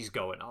sketchy's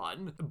going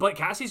on. But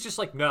Cassie's just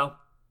like, no,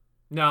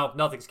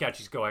 nothing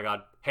sketchy's going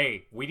on.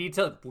 Hey, we need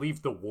to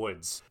leave the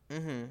woods.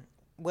 Mm-hmm.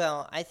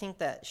 Well, I think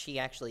that she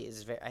actually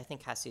is I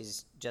think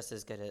Cassie's just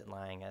as good at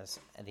lying as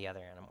the other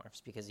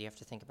Animorphs, because you have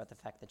to think about the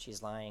fact that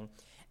she's lying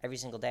every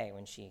single day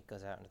when she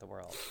goes out into the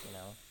world, you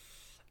know?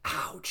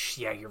 Ouch.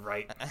 Yeah, you're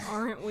right.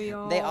 Aren't we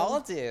all? They all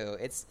do.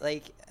 It's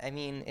like, I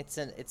mean,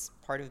 it's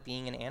part of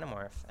being an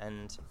Animorph,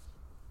 and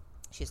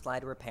she's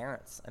lied to her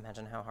parents.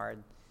 Imagine how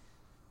hard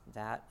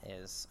that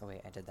is. Oh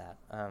wait, I did that.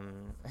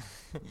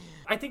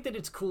 I think that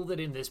it's cool that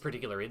in this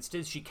particular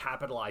instance, she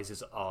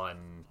capitalizes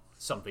on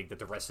something that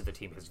the rest of the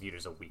team has viewed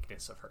as a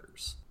weakness of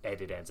hers, and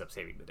it ends up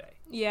saving the day.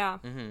 Yeah,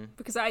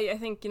 because I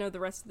think, you know, the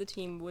rest of the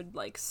team would,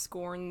 like,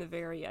 scorn the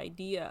very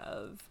idea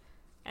of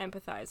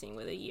empathizing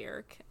with a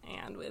Yeerk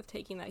and with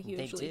taking that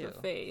huge leap of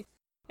faith.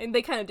 And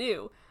they kind of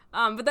do.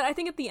 But I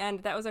think at the end,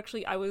 that was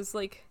actually, I was,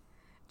 like,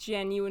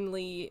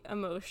 genuinely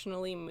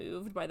emotionally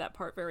moved by that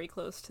part very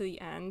close to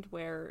the end,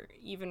 where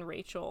even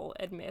Rachel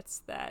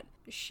admits that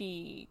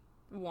she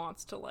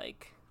wants to,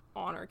 like,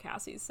 honor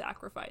Cassie's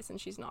sacrifice,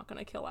 and she's not going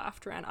to kill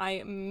Aftran.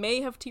 I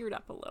may have teared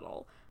up a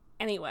little.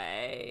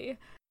 Anyway.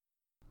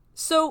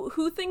 So,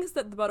 who thinks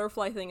that the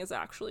butterfly thing is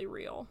actually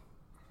real?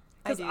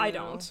 Because I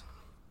don't.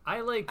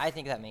 I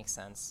think that makes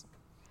sense.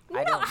 No,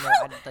 I don't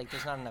know.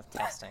 There's not enough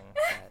testing.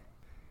 But...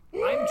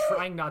 I'm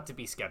trying not to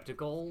be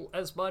skeptical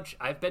as much.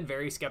 I've been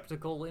very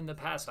skeptical in the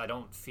past. I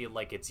don't feel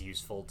like it's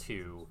useful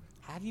to...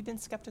 Have you been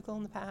skeptical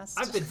in the past?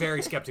 I've been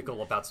very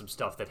skeptical about some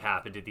stuff that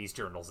happened in these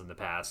journals in the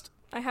past.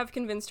 I have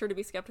convinced her to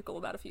be skeptical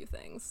about a few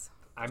things.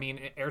 I mean,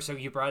 Erso,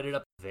 you brought it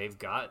up. They've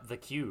got the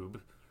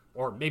cube.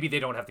 Or maybe they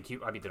don't have the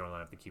cube. I mean, they don't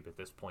have the cube at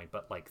this point,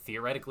 but, like,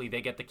 theoretically,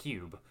 they get the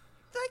cube.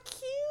 The cube!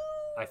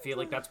 I feel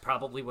like that's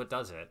probably what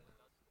does it.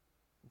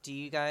 Do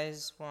you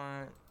guys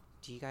want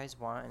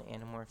an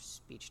Animorph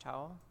speech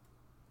towel?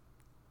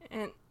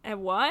 And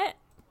what?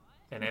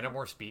 An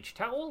Animorph speech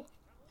towel?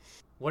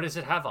 What does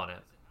it have on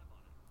it?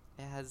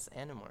 It has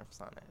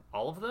Animorphs on it.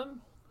 All of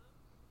them?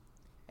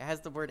 It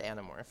has the word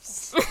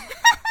Animorphs.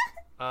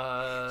 Just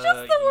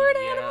the word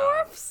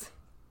Animorphs?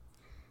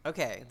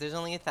 Okay, there's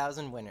only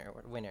 1,000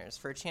 winners.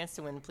 For a chance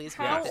to win, please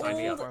fill How out the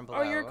entry old form below.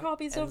 are your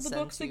copies and of the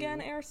send books to again,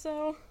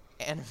 Erso?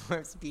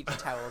 Animorphs beach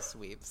towel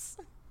sweeps.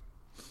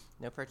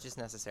 No purchase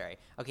necessary.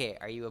 Okay,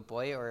 are you a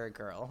boy or a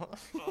girl?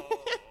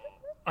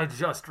 I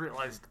just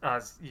realized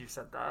as you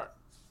said that.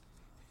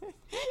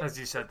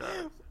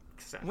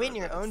 Win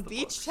your own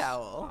beach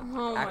towel.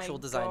 Oh actual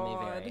my design God.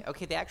 may vary.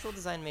 Okay, the actual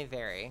design may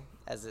vary,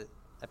 as it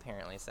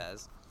apparently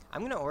says.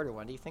 I'm gonna order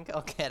one. Do you think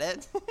I'll get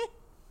it?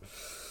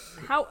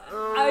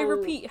 I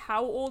repeat,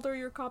 how old are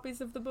your copies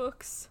of the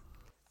books?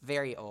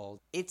 Very old.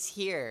 It's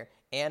here.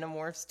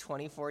 Animorphs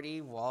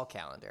 2040 wall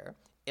calendar.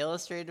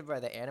 Illustrated by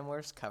the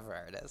Animorphs cover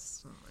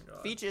artist. Oh my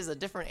God. Features a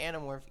different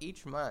Animorph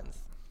each month.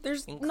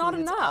 There's Includes not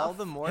enough. All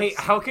the morphs, Hey,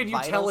 how can you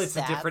vital tell it's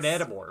stats. a different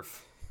Animorph?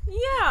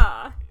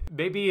 Yeah.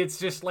 Maybe it's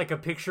just like a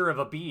picture of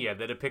a bee and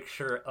then a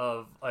picture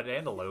of an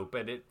antelope,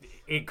 and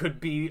it could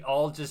be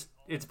all just...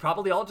 It's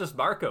probably all just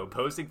Marco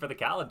posing for the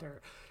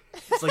calendar.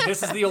 It's like,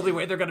 this is the only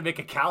way they're going to make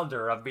a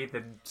calendar of me,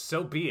 then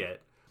so be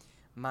it.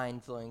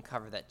 Mind-blowing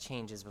cover that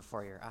changes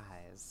before your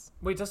eyes.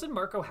 Wait, doesn't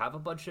Marco have a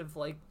bunch of,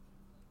 like,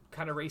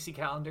 kind of racy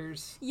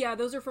calendars? Yeah,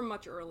 those are from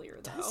much earlier,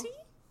 though. Does he?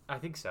 I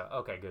think so.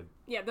 Okay, good.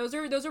 Yeah, those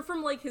are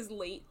from, like, his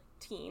late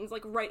teens.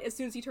 Like, right as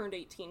soon as he turned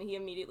 18, he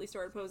immediately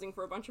started posing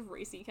for a bunch of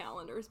racy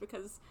calendars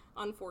because,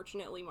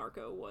 unfortunately,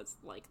 Marco was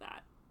like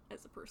that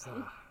as a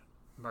person.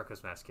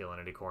 Marco's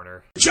masculinity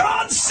corner.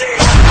 John C.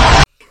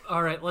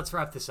 All right, let's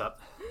wrap this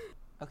up.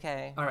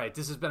 Okay. All right,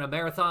 this has been a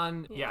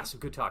marathon. Yeah, some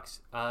good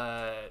talks.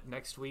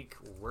 Next week,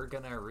 we're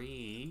going to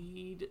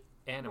read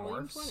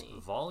Animorphs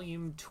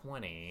Volume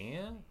 20.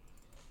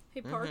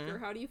 Hey, Parker,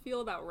 how do you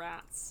feel about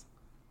rats?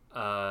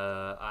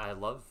 I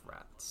love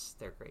rats.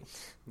 They're great.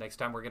 Next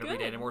time, we're going to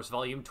read Animorphs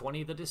Volume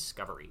 20, The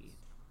Discovery.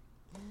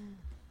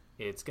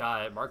 It's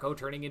got Marco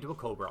turning into a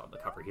cobra on the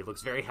cover. He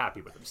looks very happy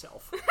with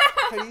himself.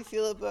 How do you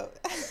feel about...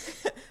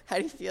 He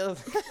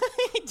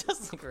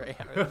does look very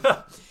happy.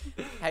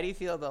 How do you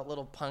feel about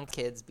little punk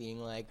kids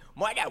being like,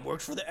 my dad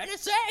works for the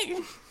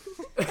NSA?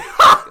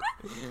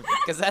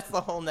 Because that's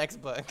the whole next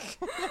book.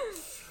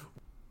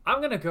 I'm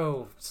going to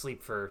go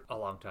sleep for a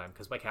long time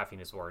because my caffeine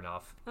is worn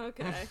off.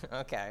 Okay.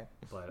 Okay.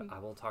 But I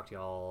will talk to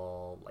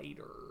y'all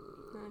later.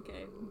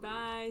 Okay.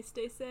 Bye.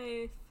 Stay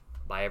safe.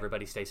 Bye,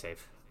 everybody. Stay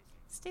safe.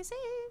 Stay safe.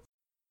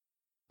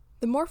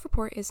 The Morph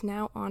Report is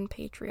now on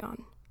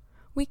Patreon.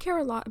 We care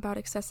a lot about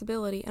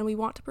accessibility and we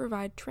want to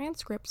provide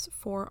transcripts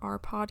for our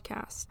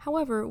podcast.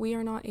 However, we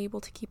are not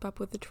able to keep up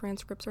with the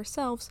transcripts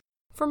ourselves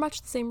for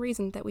much the same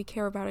reason that we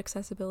care about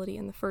accessibility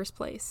in the first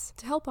place.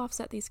 To help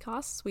offset these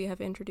costs, we have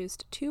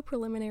introduced 2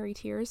 preliminary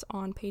tiers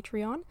on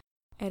Patreon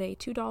at a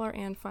 $2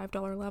 and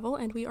 $5 level,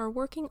 and we are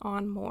working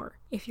on more.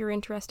 If you're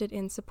interested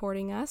in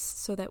supporting us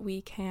so that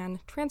we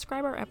can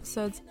transcribe our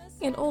episodes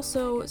and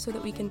also so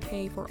that we can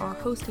pay for our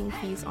hosting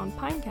fees on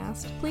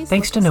Pinecast, please...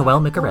 Thanks to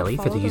Noelle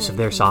Micarelli for the use of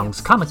their songs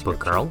Comic Book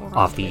Girl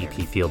off the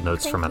EP Field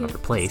Notes from Another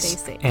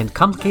Place, and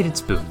Complicated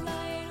Spoon.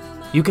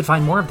 You can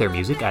find more of their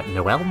music at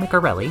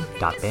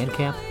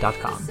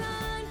noellemicarelli.bandcamp.com.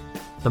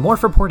 The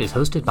Morph Report is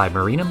hosted by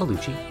Marina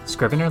Malucci,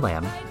 Scrivener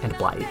Lamb, and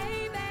Blythe.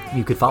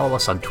 You could follow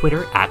us on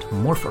Twitter at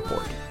Morph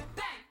Report.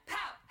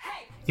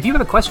 If you have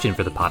a question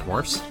for the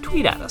Podmorphs,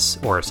 tweet at us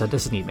or send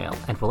us an email,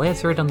 and we'll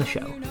answer it on the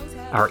show.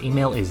 Our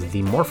email is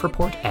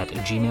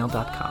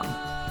themorphreport@gmail.com.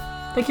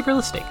 Thank you for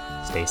listening.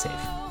 Stay safe.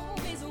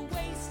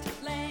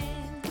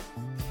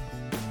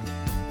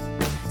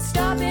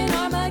 Stopping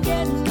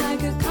Armageddon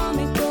like a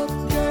comic book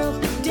girl.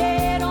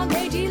 Dead on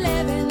page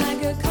 11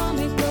 like a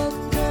comic book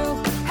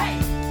girl. Hey!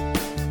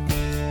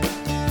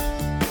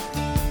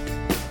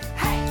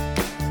 Hey!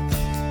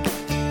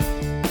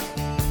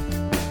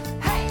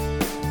 Hey!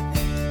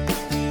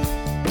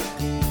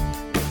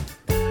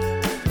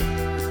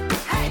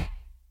 Hey!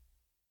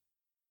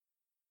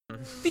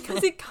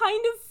 Because it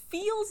kind of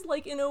feels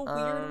like, in a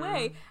weird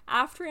way,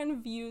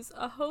 Aftran views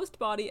a host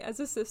body as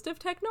assistive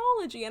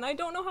technology, and I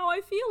don't know how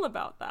I feel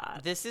about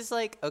that. This is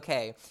like,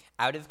 okay,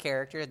 out of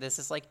character, this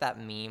is like that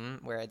meme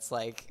where it's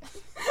like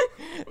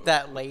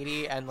that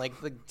lady and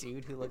like the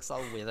dude who looks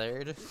all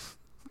withered.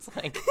 It's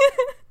like,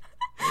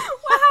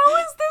 How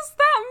is this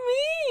that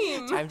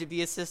meme? time to be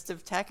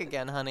assistive tech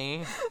again,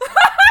 honey.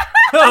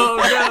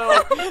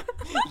 Oh, no!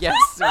 Yes,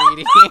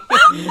 sweetie.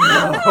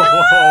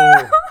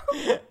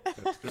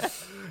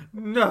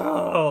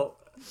 No!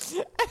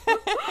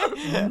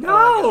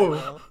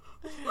 No!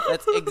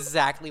 That's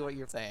exactly what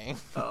you're saying.